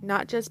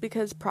 Not just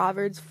because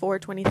Proverbs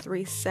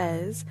 4:23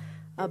 says,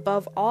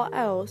 above all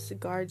else,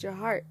 guard your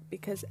heart,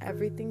 because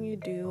everything you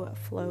do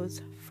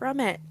flows from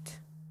it.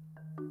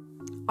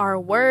 Our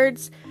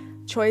words,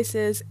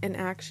 choices, and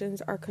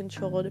actions are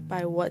controlled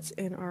by what's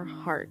in our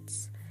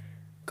hearts.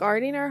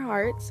 Guarding our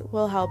hearts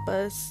will help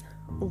us,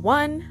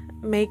 1,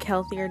 make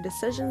healthier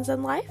decisions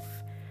in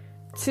life.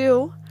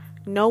 2,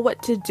 know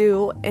what to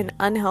do in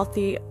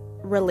unhealthy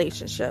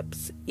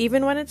relationships,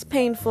 even when it's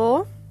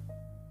painful.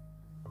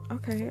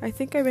 Okay, I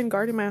think I've been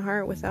guarding my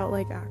heart without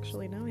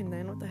actually knowing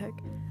then. What the heck?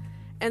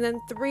 And then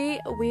 3,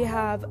 we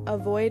have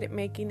avoid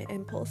making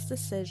impulse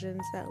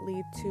decisions that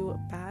lead to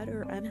bad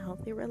or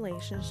unhealthy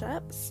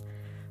relationships.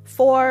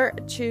 4,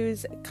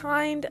 choose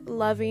kind,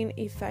 loving,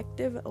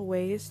 effective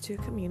ways to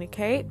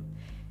communicate.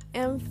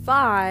 And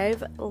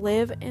 5,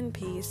 live in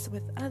peace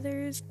with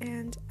others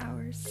and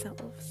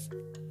ourselves.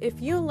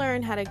 If you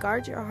learn how to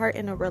guard your heart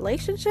in a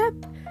relationship,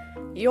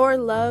 your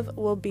love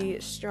will be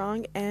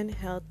strong and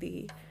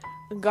healthy.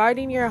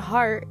 Guarding your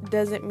heart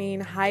doesn't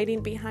mean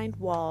hiding behind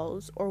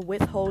walls or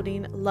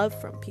withholding love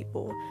from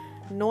people,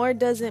 nor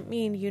does it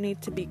mean you need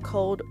to be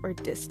cold or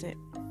distant.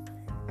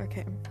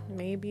 Okay,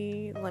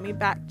 maybe let me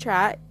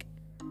backtrack.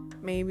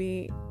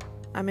 Maybe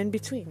I'm in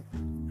between.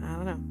 I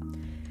don't know.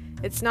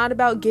 It's not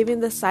about giving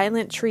the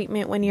silent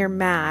treatment when you're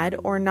mad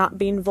or not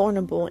being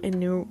vulnerable in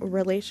new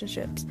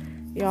relationships.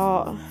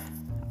 Y'all,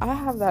 I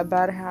have that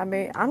bad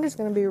habit. I'm just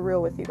gonna be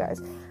real with you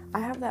guys. I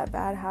have that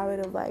bad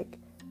habit of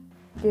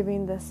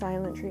giving the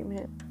silent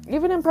treatment.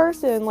 Even in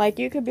person,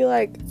 you could be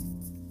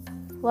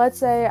let's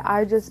say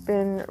I just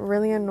been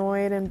really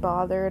annoyed and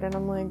bothered, and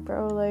I'm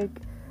bro,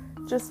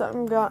 just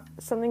something got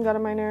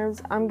on my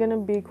nerves. I'm gonna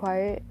be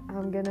quiet.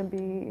 I'm gonna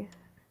be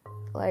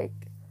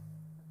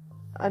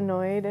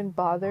annoyed and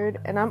bothered,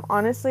 and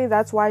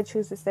that's why I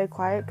choose to stay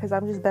quiet, because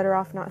I'm just better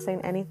off not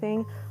saying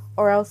anything,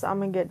 or else I'm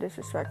gonna get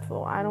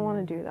disrespectful. I don't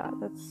want to do that.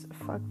 That's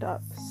fucked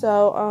up.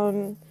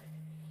 So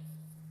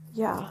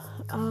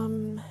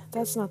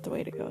that's not the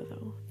way to go,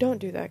 though. Don't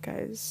do that,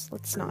 guys.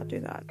 Let's not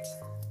do that.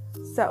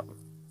 So,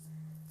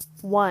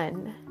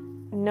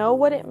 1, know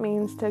what it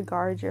means to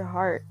guard your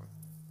heart.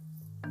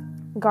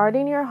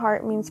 Guarding your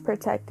heart means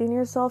protecting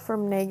yourself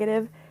from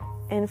negative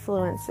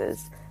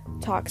influences,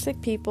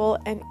 toxic people,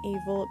 and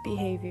evil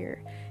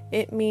behavior.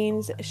 It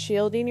means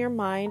shielding your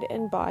mind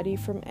and body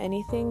from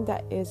anything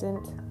that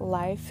isn't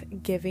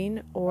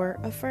life-giving or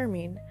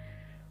affirming.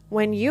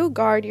 When you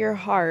guard your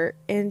heart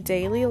in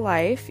daily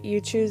life,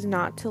 you choose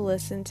not to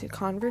listen to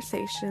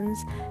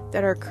conversations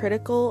that are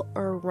critical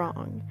or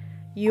wrong.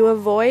 You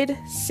avoid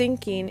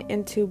sinking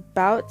into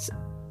bouts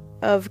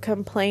of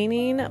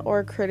complaining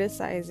or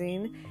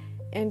criticizing,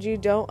 and you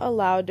don't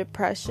allow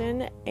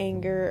depression,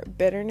 anger,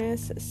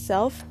 bitterness,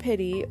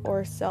 self-pity,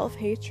 or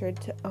self-hatred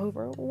to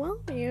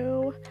overwhelm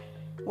you.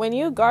 When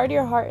you guard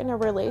your heart in a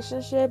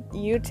relationship,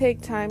 you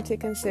take time to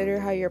consider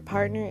how your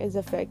partner is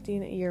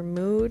affecting your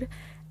mood,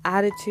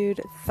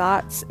 attitude,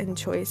 thoughts, and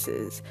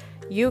choices.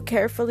 You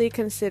carefully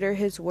consider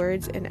his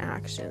words and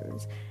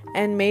actions,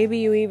 and maybe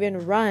you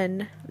even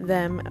run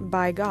them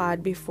by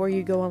God before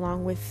you go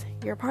along with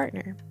your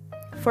partner.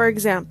 For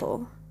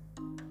example,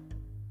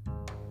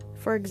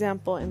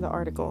 in the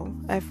article,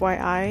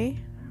 FYI,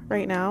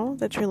 right now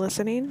that you're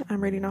listening,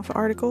 I'm reading off an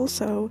article,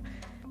 so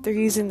they're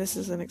using this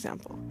as an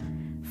example.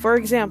 For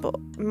example,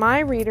 my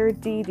reader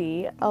Dee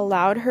Dee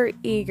allowed her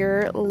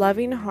eager,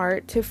 loving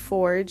heart to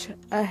forge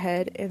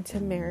ahead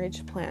into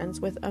marriage plans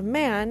with a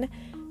man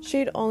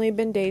she'd only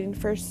been dating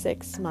for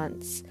 6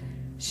 months.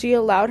 She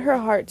allowed her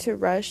heart to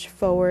rush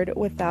forward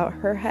without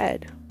her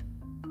head.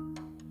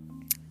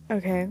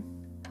 Okay.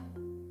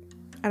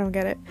 I don't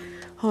get it.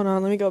 Hold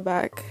on, let me go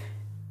back.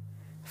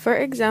 For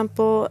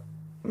example,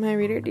 my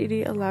reader Dee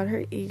Dee allowed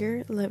her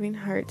eager, loving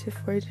heart to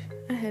forge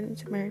ahead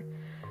into marriage.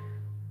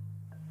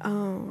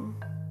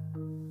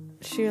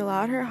 She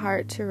allowed her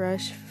heart to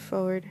rush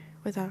forward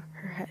without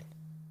her head.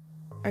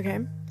 Okay.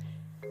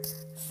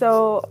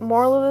 So,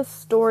 moral of the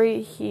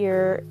story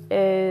here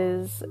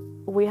is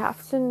we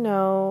have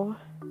to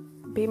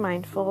be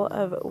mindful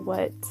of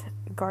what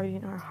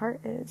guarding our heart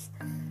is.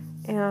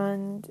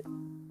 And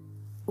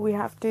we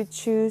have to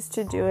choose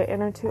to do it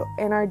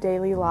in our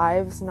daily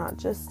lives, not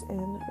just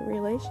in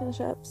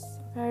relationships.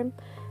 Okay.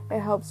 It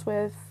helps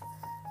with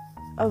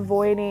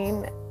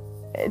avoiding.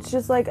 It's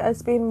just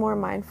us being more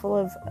mindful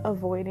of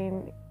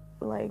avoiding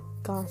like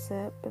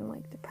gossip and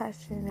like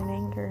depression and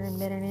anger and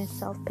bitterness,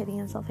 self-pity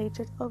and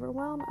self-hatred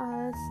overwhelm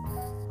us.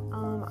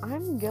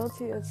 I'm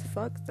guilty as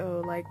fuck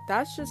though. Like,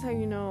 that's just how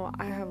you know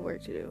I have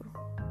work to do.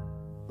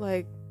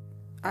 Like,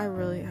 I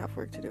really have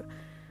work to do.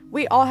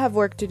 We all have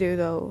work to do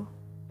though.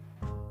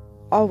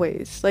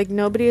 Always. Like,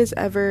 nobody is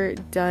ever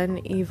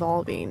done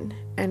evolving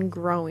and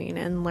growing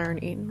and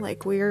learning.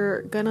 Like,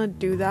 we're gonna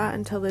do that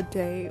until the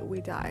day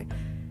we die.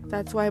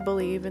 That's why I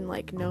believe in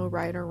like no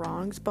right or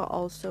wrongs, but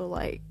also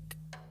like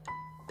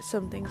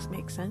some things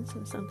make sense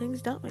and some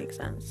things don't make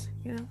sense,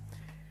 you know?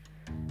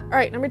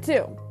 Alright, number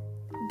 2.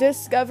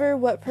 Discover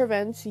what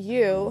prevents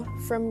you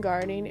from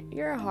guarding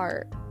your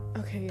heart.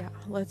 Okay, yeah,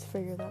 let's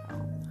figure that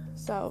out.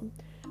 So,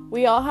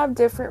 we all have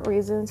different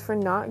reasons for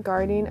not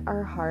guarding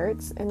our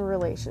hearts in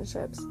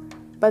relationships,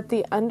 but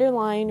the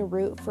underlying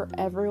root for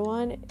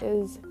everyone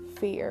is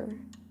fear.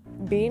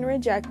 Being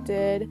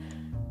rejected.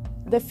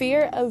 The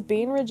fear of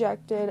being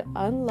rejected,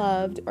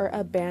 unloved, or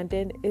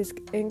abandoned is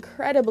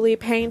incredibly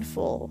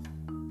painful.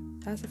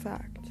 That's a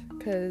fact,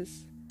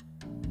 because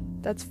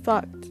that's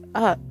fucked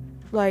up.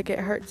 Like, it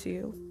hurts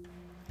you.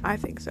 I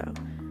think so.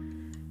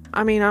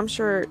 I mean, I'm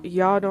sure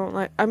y'all don't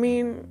like, I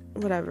mean,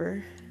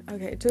 whatever.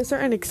 Okay, to a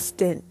certain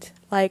extent.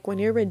 Like, when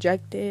you're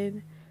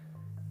rejected,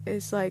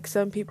 it's like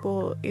some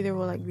people either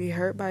will like be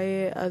hurt by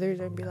it, others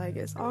will be like,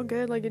 it's all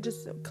good, like it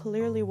just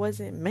clearly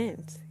wasn't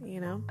meant,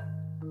 you know?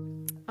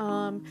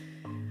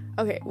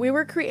 Okay, we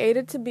were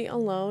created to be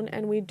alone,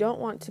 and we don't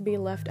want to be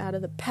left out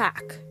of the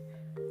pack.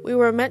 We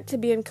were meant to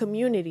be in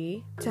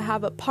community, to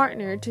have a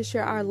partner to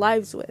share our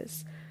lives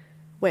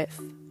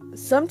with.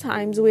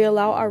 Sometimes we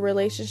allow our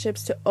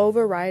relationships to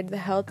override the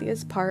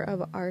healthiest part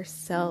of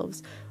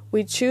ourselves.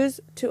 We choose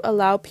to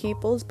allow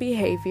people's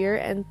behaviors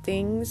and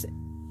things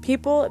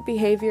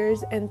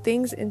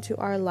into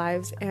our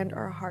lives and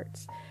our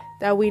hearts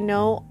that we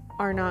know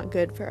are not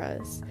good for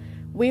us.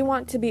 We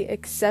want to be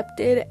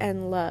accepted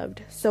and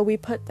loved, so we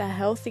put the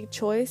healthy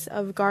choice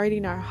of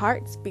guarding our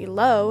hearts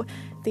below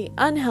the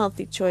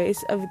unhealthy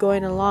choice of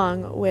going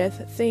along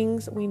with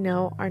things we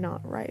know are not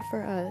right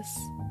for us.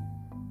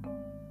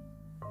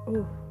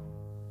 Ooh,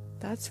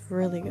 that's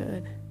really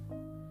good.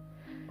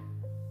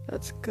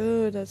 That's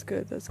good.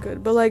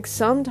 But like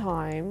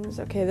sometimes,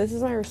 okay, this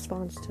is my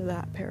response to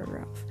that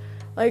paragraph.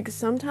 Like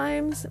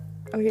sometimes,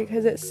 okay,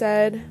 because it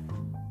said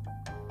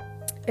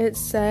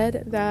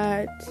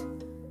that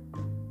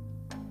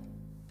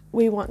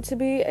we want to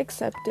be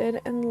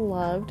accepted and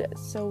loved,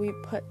 so we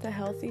put the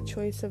healthy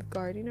choice of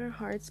guarding our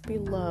hearts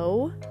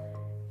below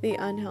the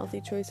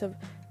unhealthy choice of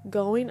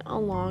going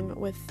along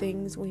with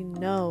things we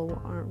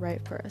know aren't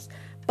right for us.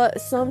 But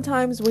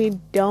sometimes we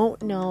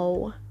don't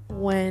know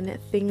when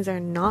things are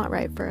not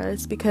right for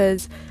us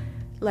because,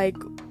 like,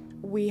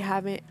 we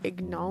haven't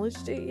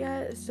acknowledged it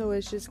yet, so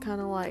it's just kind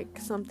of like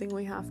something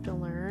we have to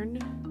learn,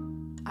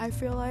 I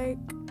feel like.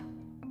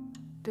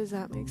 Does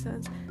that make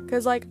sense?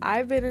 Because, like,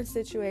 I've been in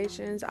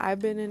situations, I've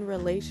been in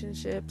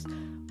relationships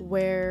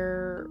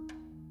where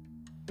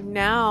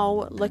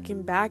now,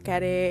 looking back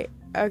at it,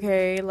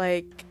 okay,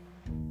 like,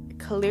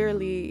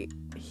 clearly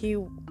he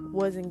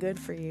wasn't good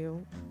for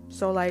you.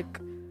 So, like,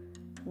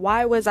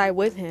 why was I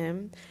with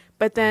him?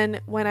 But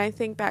then when I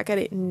think back at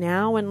it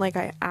now and, like,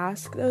 I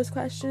ask those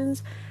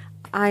questions,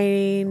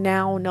 I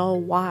now know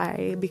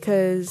why.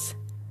 Because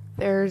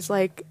there's,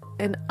 like,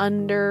 an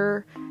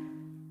underlying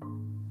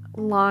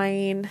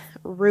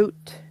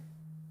root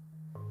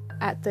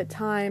at the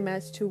time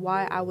as to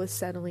why I was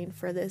settling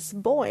for this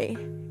boy,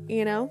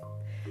 you know?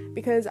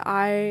 Because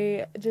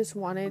I just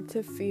wanted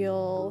to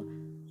feel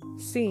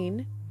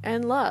seen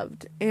and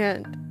loved.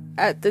 And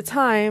at the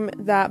time,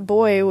 that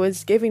boy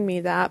was giving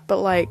me that, but,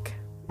 like,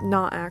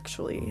 not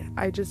actually.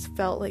 I just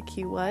felt like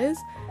he was,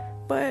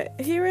 but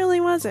he really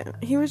wasn't.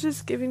 He was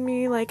just giving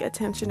me, like,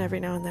 attention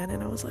every now and then,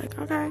 and I was like,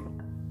 okay,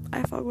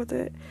 I fuck with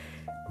it.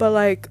 But,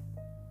 like,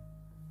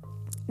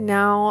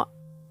 now,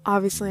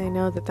 obviously, I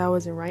know that that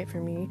wasn't right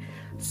for me.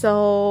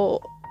 So,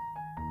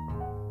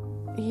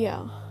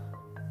 yeah.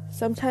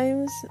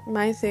 Sometimes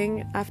my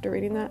thing after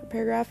reading that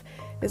paragraph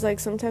is,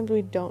 like, sometimes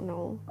we don't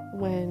know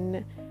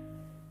when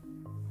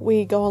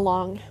we go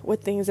along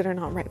with things that are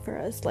not right for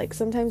us. Like,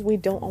 sometimes we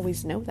don't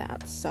always know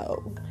that,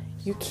 so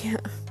you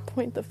can't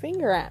point the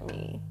finger at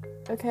me.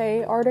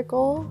 Okay,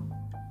 article?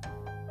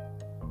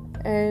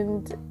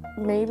 And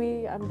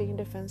maybe I'm being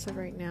defensive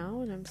right now,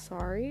 and I'm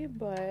sorry,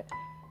 but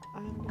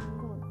I'm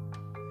going.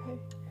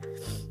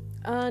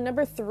 Okay.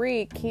 Number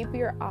 3, keep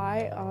your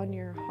eye on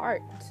your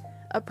heart.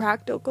 A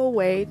practical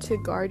way to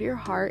guard your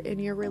heart in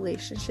your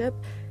relationship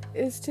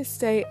is to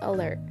stay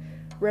alert.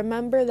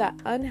 Remember that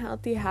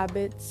unhealthy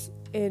habits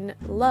in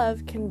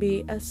love can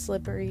be a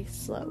slippery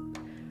slope.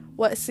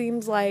 What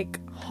seems like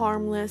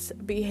harmless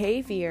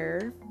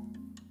behavior,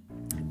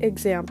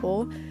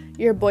 example,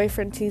 your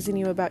boyfriend teasing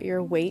you about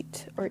your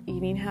weight or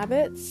eating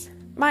habits,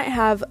 might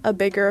have a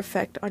bigger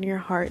effect on your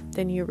heart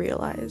than you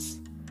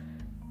realize.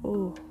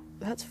 Ooh,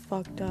 that's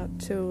fucked up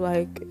too.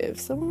 Like, if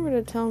someone were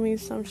to tell me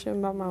some shit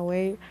about my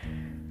weight,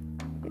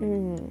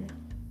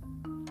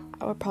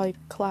 I would probably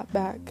clap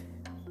back,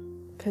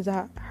 because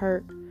that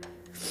hurt.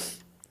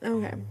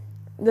 Okay.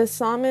 The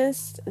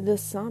psalmist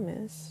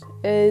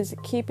is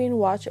keeping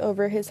watch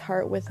over his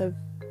heart with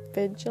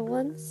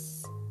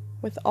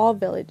all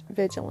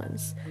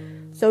vigilance.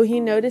 So he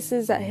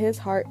notices that his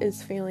heart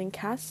is feeling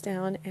cast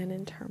down and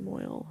in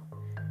turmoil.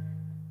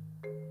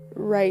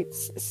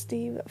 Writes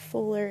Steve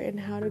Fuller in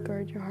How to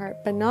Guard Your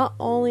Heart. But not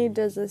only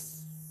does the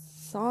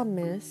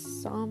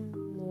psalmist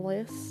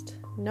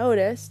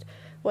notice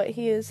what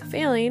he is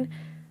feeling,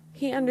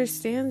 he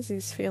understands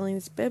these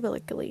feelings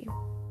biblically.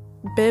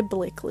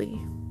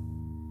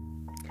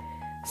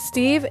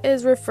 Steve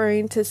is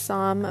referring to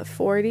Psalm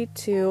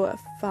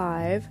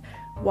 42:5.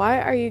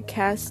 Why are you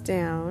cast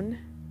down,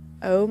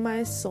 O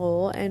my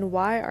soul, and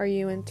why are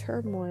you in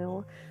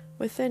turmoil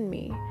within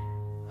me?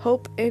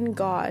 Hope in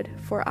God,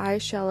 for I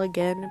shall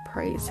again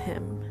praise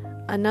him.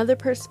 Another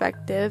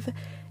perspective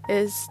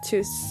is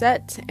to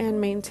set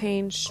and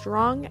maintain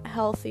strong,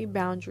 healthy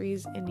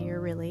boundaries in your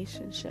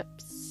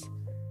relationships.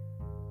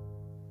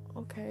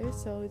 Okay,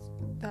 so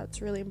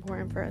that's really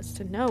important for us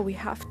to know. We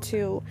have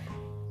to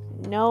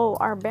know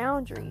our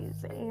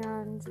boundaries,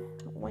 and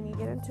when you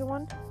get into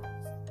one,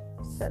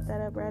 set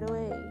that up right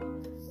away.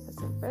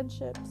 That's in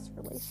friendships,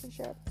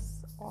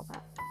 relationships, all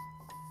that.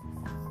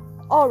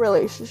 All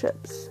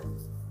relationships.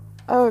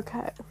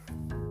 Okay.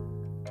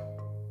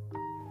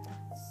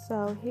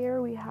 So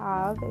here we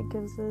have, it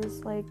gives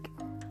us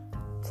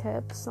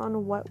tips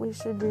on what we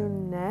should do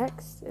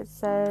next. It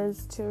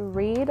says to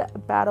read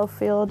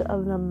Battlefield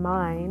of the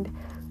Mind,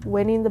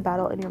 Winning the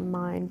Battle in Your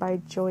Mind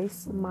by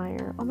Joyce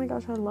Meyer. Oh my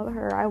gosh, I love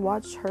her. I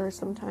watch her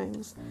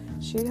sometimes.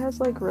 She has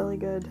really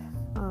good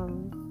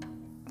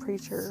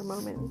preacher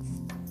moments.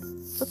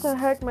 What the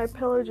heck? My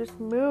pillow just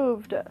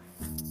moved.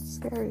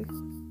 Scary.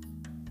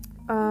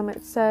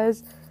 It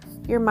says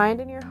your mind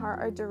and your heart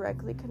are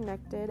directly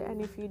connected,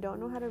 and if you don't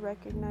know how to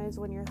recognize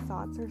when your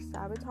thoughts are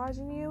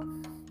sabotaging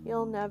you,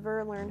 you'll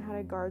never learn how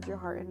to guard your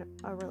heart in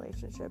a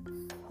relationship.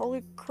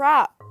 Holy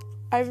crap!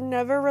 I've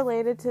never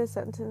related to a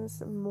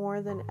sentence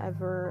more than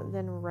ever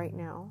than right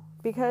now,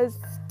 because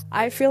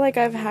I feel like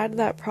I've had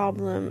that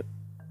problem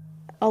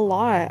a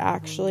lot,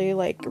 actually,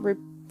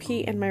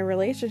 repeat in my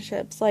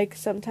relationships.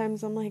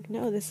 Sometimes I'm like,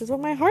 no, this is what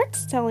my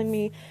heart's telling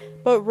me,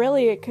 but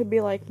really it could be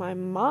my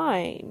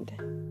mind.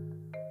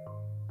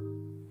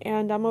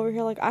 And I'm over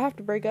here I have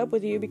to break up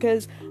with you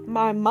because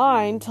my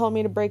mind told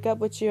me to break up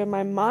with you, and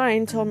my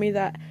mind told me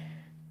that,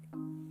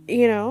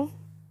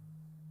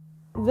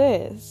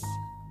 this.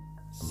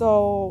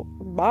 So,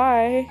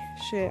 bye.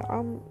 Shit,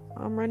 I'm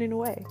running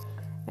away.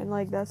 And,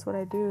 that's what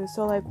I do.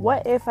 So,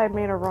 what if I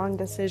made a wrong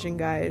decision,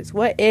 guys?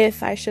 What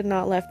if I should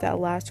not left that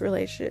last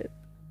relationship?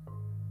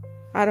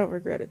 I don't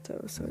regret it,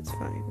 though, so it's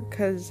fine.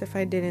 Because if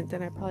I didn't,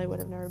 then I probably would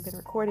have never been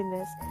recording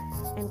this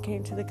and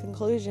came to the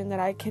conclusion that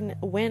I can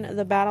win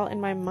the battle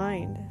in my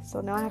mind. So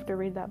now I have to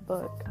read that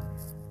book.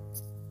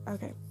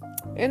 Okay.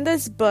 In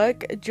this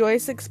book,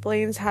 Joyce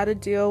explains how to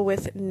deal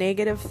with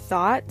negative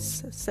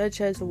thoughts such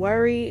as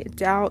worry,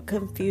 doubt,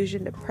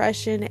 confusion,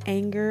 depression,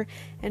 anger,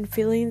 and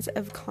feelings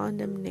of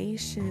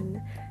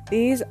condemnation.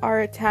 These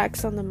are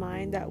attacks on the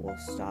mind that will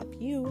stop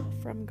you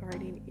from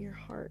guarding your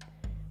heart.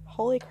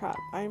 Holy crap,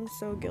 I'm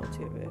so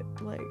guilty of it.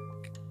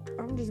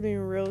 I'm just being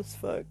real as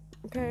fuck,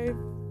 okay?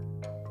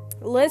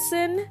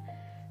 Listen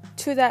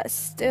to that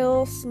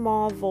still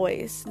small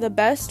voice. The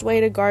best way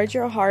to guard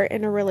your heart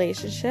in a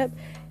relationship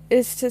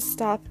is to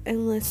stop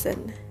and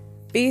listen.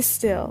 Be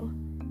still.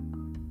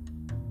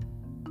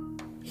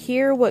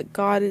 Hear what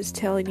God is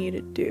telling you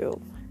to do,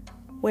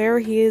 where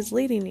He is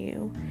leading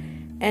you,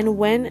 and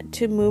when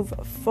to move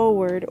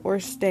forward or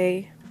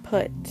stay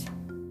put.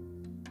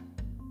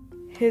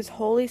 His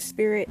Holy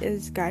Spirit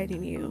is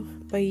guiding you,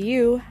 but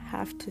you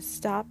have to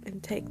stop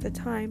and take the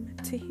time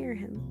to hear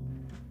Him.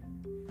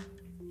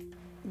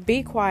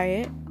 Be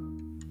quiet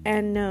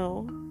and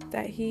know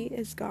that He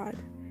is God.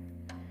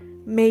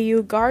 May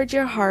you guard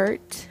your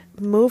heart,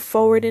 move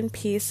forward in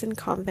peace and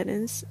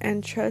confidence,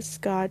 and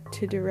trust God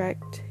to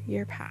direct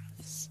your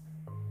paths.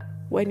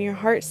 When your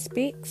heart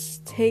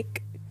speaks,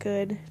 take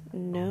good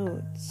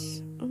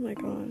notes. Oh my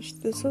gosh,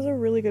 this was a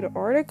really good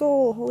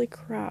article. Holy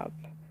crap.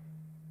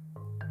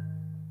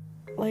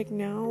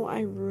 Now I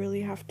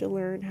really have to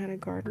learn how to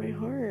guard my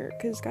heart.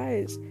 Because,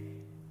 guys,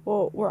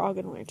 we're all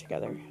going to learn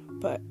together.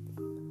 But,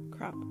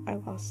 crap, I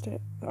lost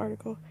it, the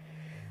article.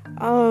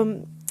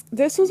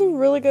 This was a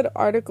really good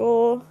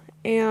article.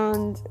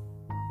 And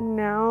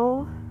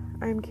now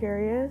I'm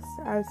curious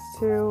as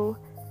to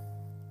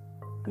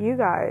you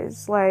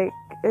guys.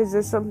 Is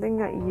this something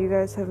that you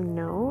guys have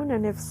known?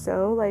 And if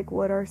so,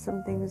 what are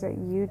some things that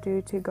you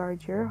do to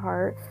guard your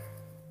heart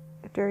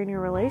during your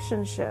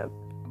relationship?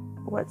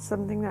 What's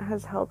something that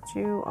has helped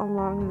you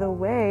along the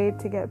way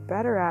to get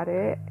better at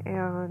it?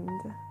 And,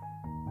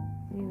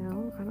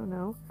 I don't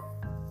know.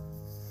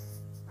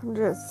 I'm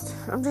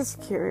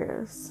just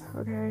curious,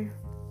 okay?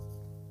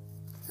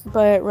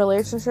 But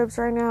relationships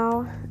right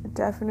now,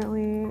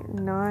 definitely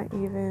not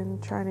even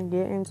trying to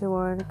get into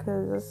one,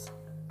 because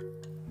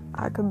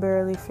I could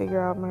barely figure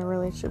out my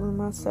relationship with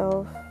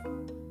myself.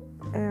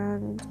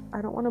 And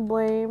I don't want to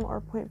blame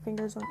or point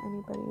fingers on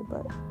anybody,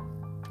 but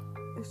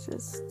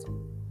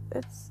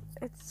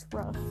it's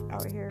rough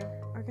out here,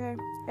 okay?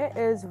 It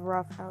is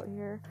rough out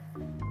here,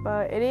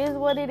 but it is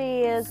what it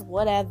is.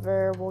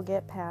 Whatever, we'll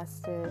get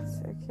past it,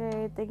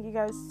 okay? Thank you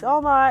guys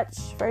so much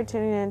for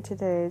tuning in to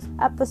today's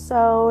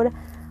episode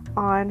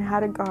on how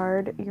to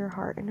guard your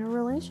heart in a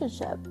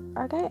relationship,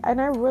 okay?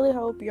 And I really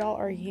hope y'all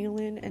are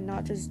healing and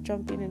not just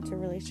jumping into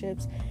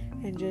relationships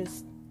and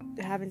just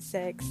having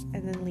sex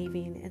and then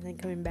leaving and then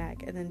coming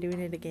back and then doing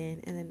it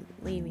again and then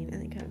leaving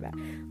and then coming back.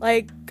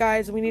 Like,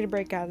 guys, we need to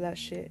break out of that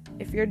shit.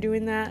 If you're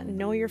doing that,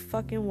 know your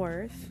fucking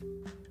worth.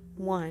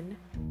 1,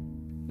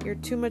 you're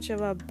too much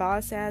of a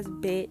boss ass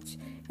bitch.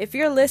 If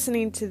you're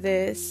listening to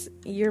this,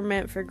 you're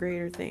meant for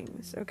greater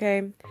things,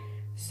 okay?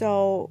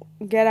 So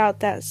get out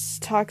that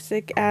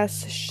toxic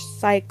ass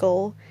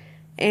cycle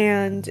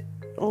and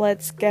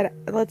let's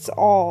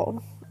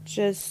all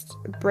just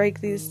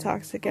break these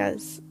toxic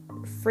ass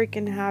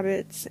freaking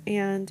habits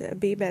and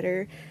be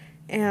better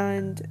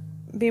and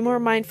be more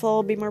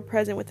mindful, be more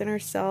present within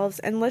ourselves,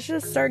 and let's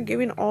just start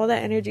giving all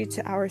that energy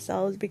to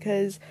ourselves,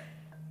 because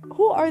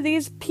who are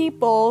these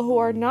people who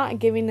are not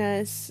giving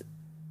us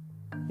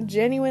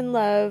genuine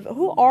love?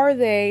 Who are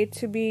they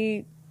to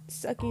be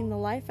sucking the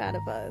life out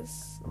of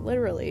us?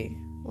 Literally.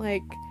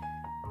 Like,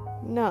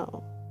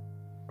 no,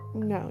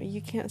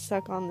 you can't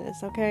suck on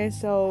this, okay?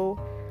 So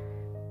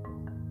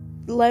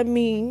let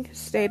me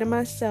stay to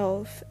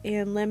myself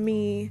and let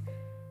me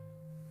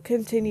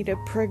continue to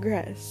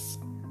progress,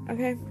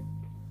 okay?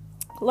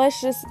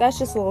 That's just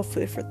a little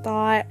food for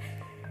thought.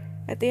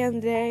 At the end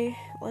of the day,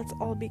 let's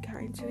all be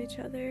kind to each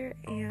other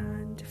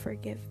and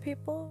forgive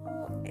people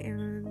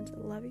and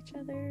love each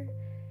other.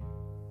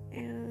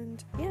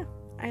 And yeah,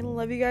 I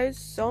love you guys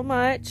so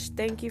much.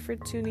 Thank you for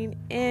tuning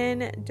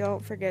in.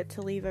 Don't forget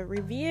to leave a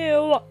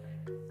review.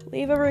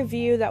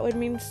 That would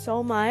mean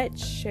so much.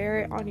 Share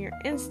it on your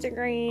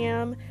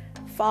Instagram.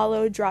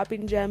 Follow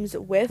Dropping Gems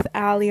with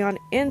Allie on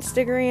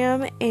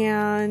Instagram,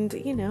 and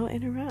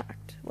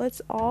interact.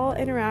 Let's all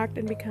interact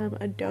and become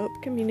a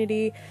dope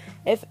community.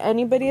 If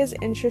anybody is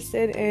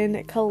interested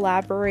in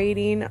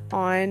collaborating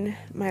on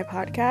my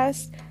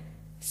podcast,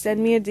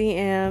 send me a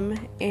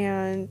DM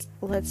and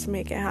let's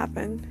make it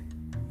happen.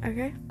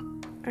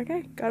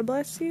 Okay, God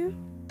bless you.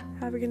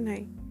 Have a good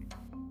night.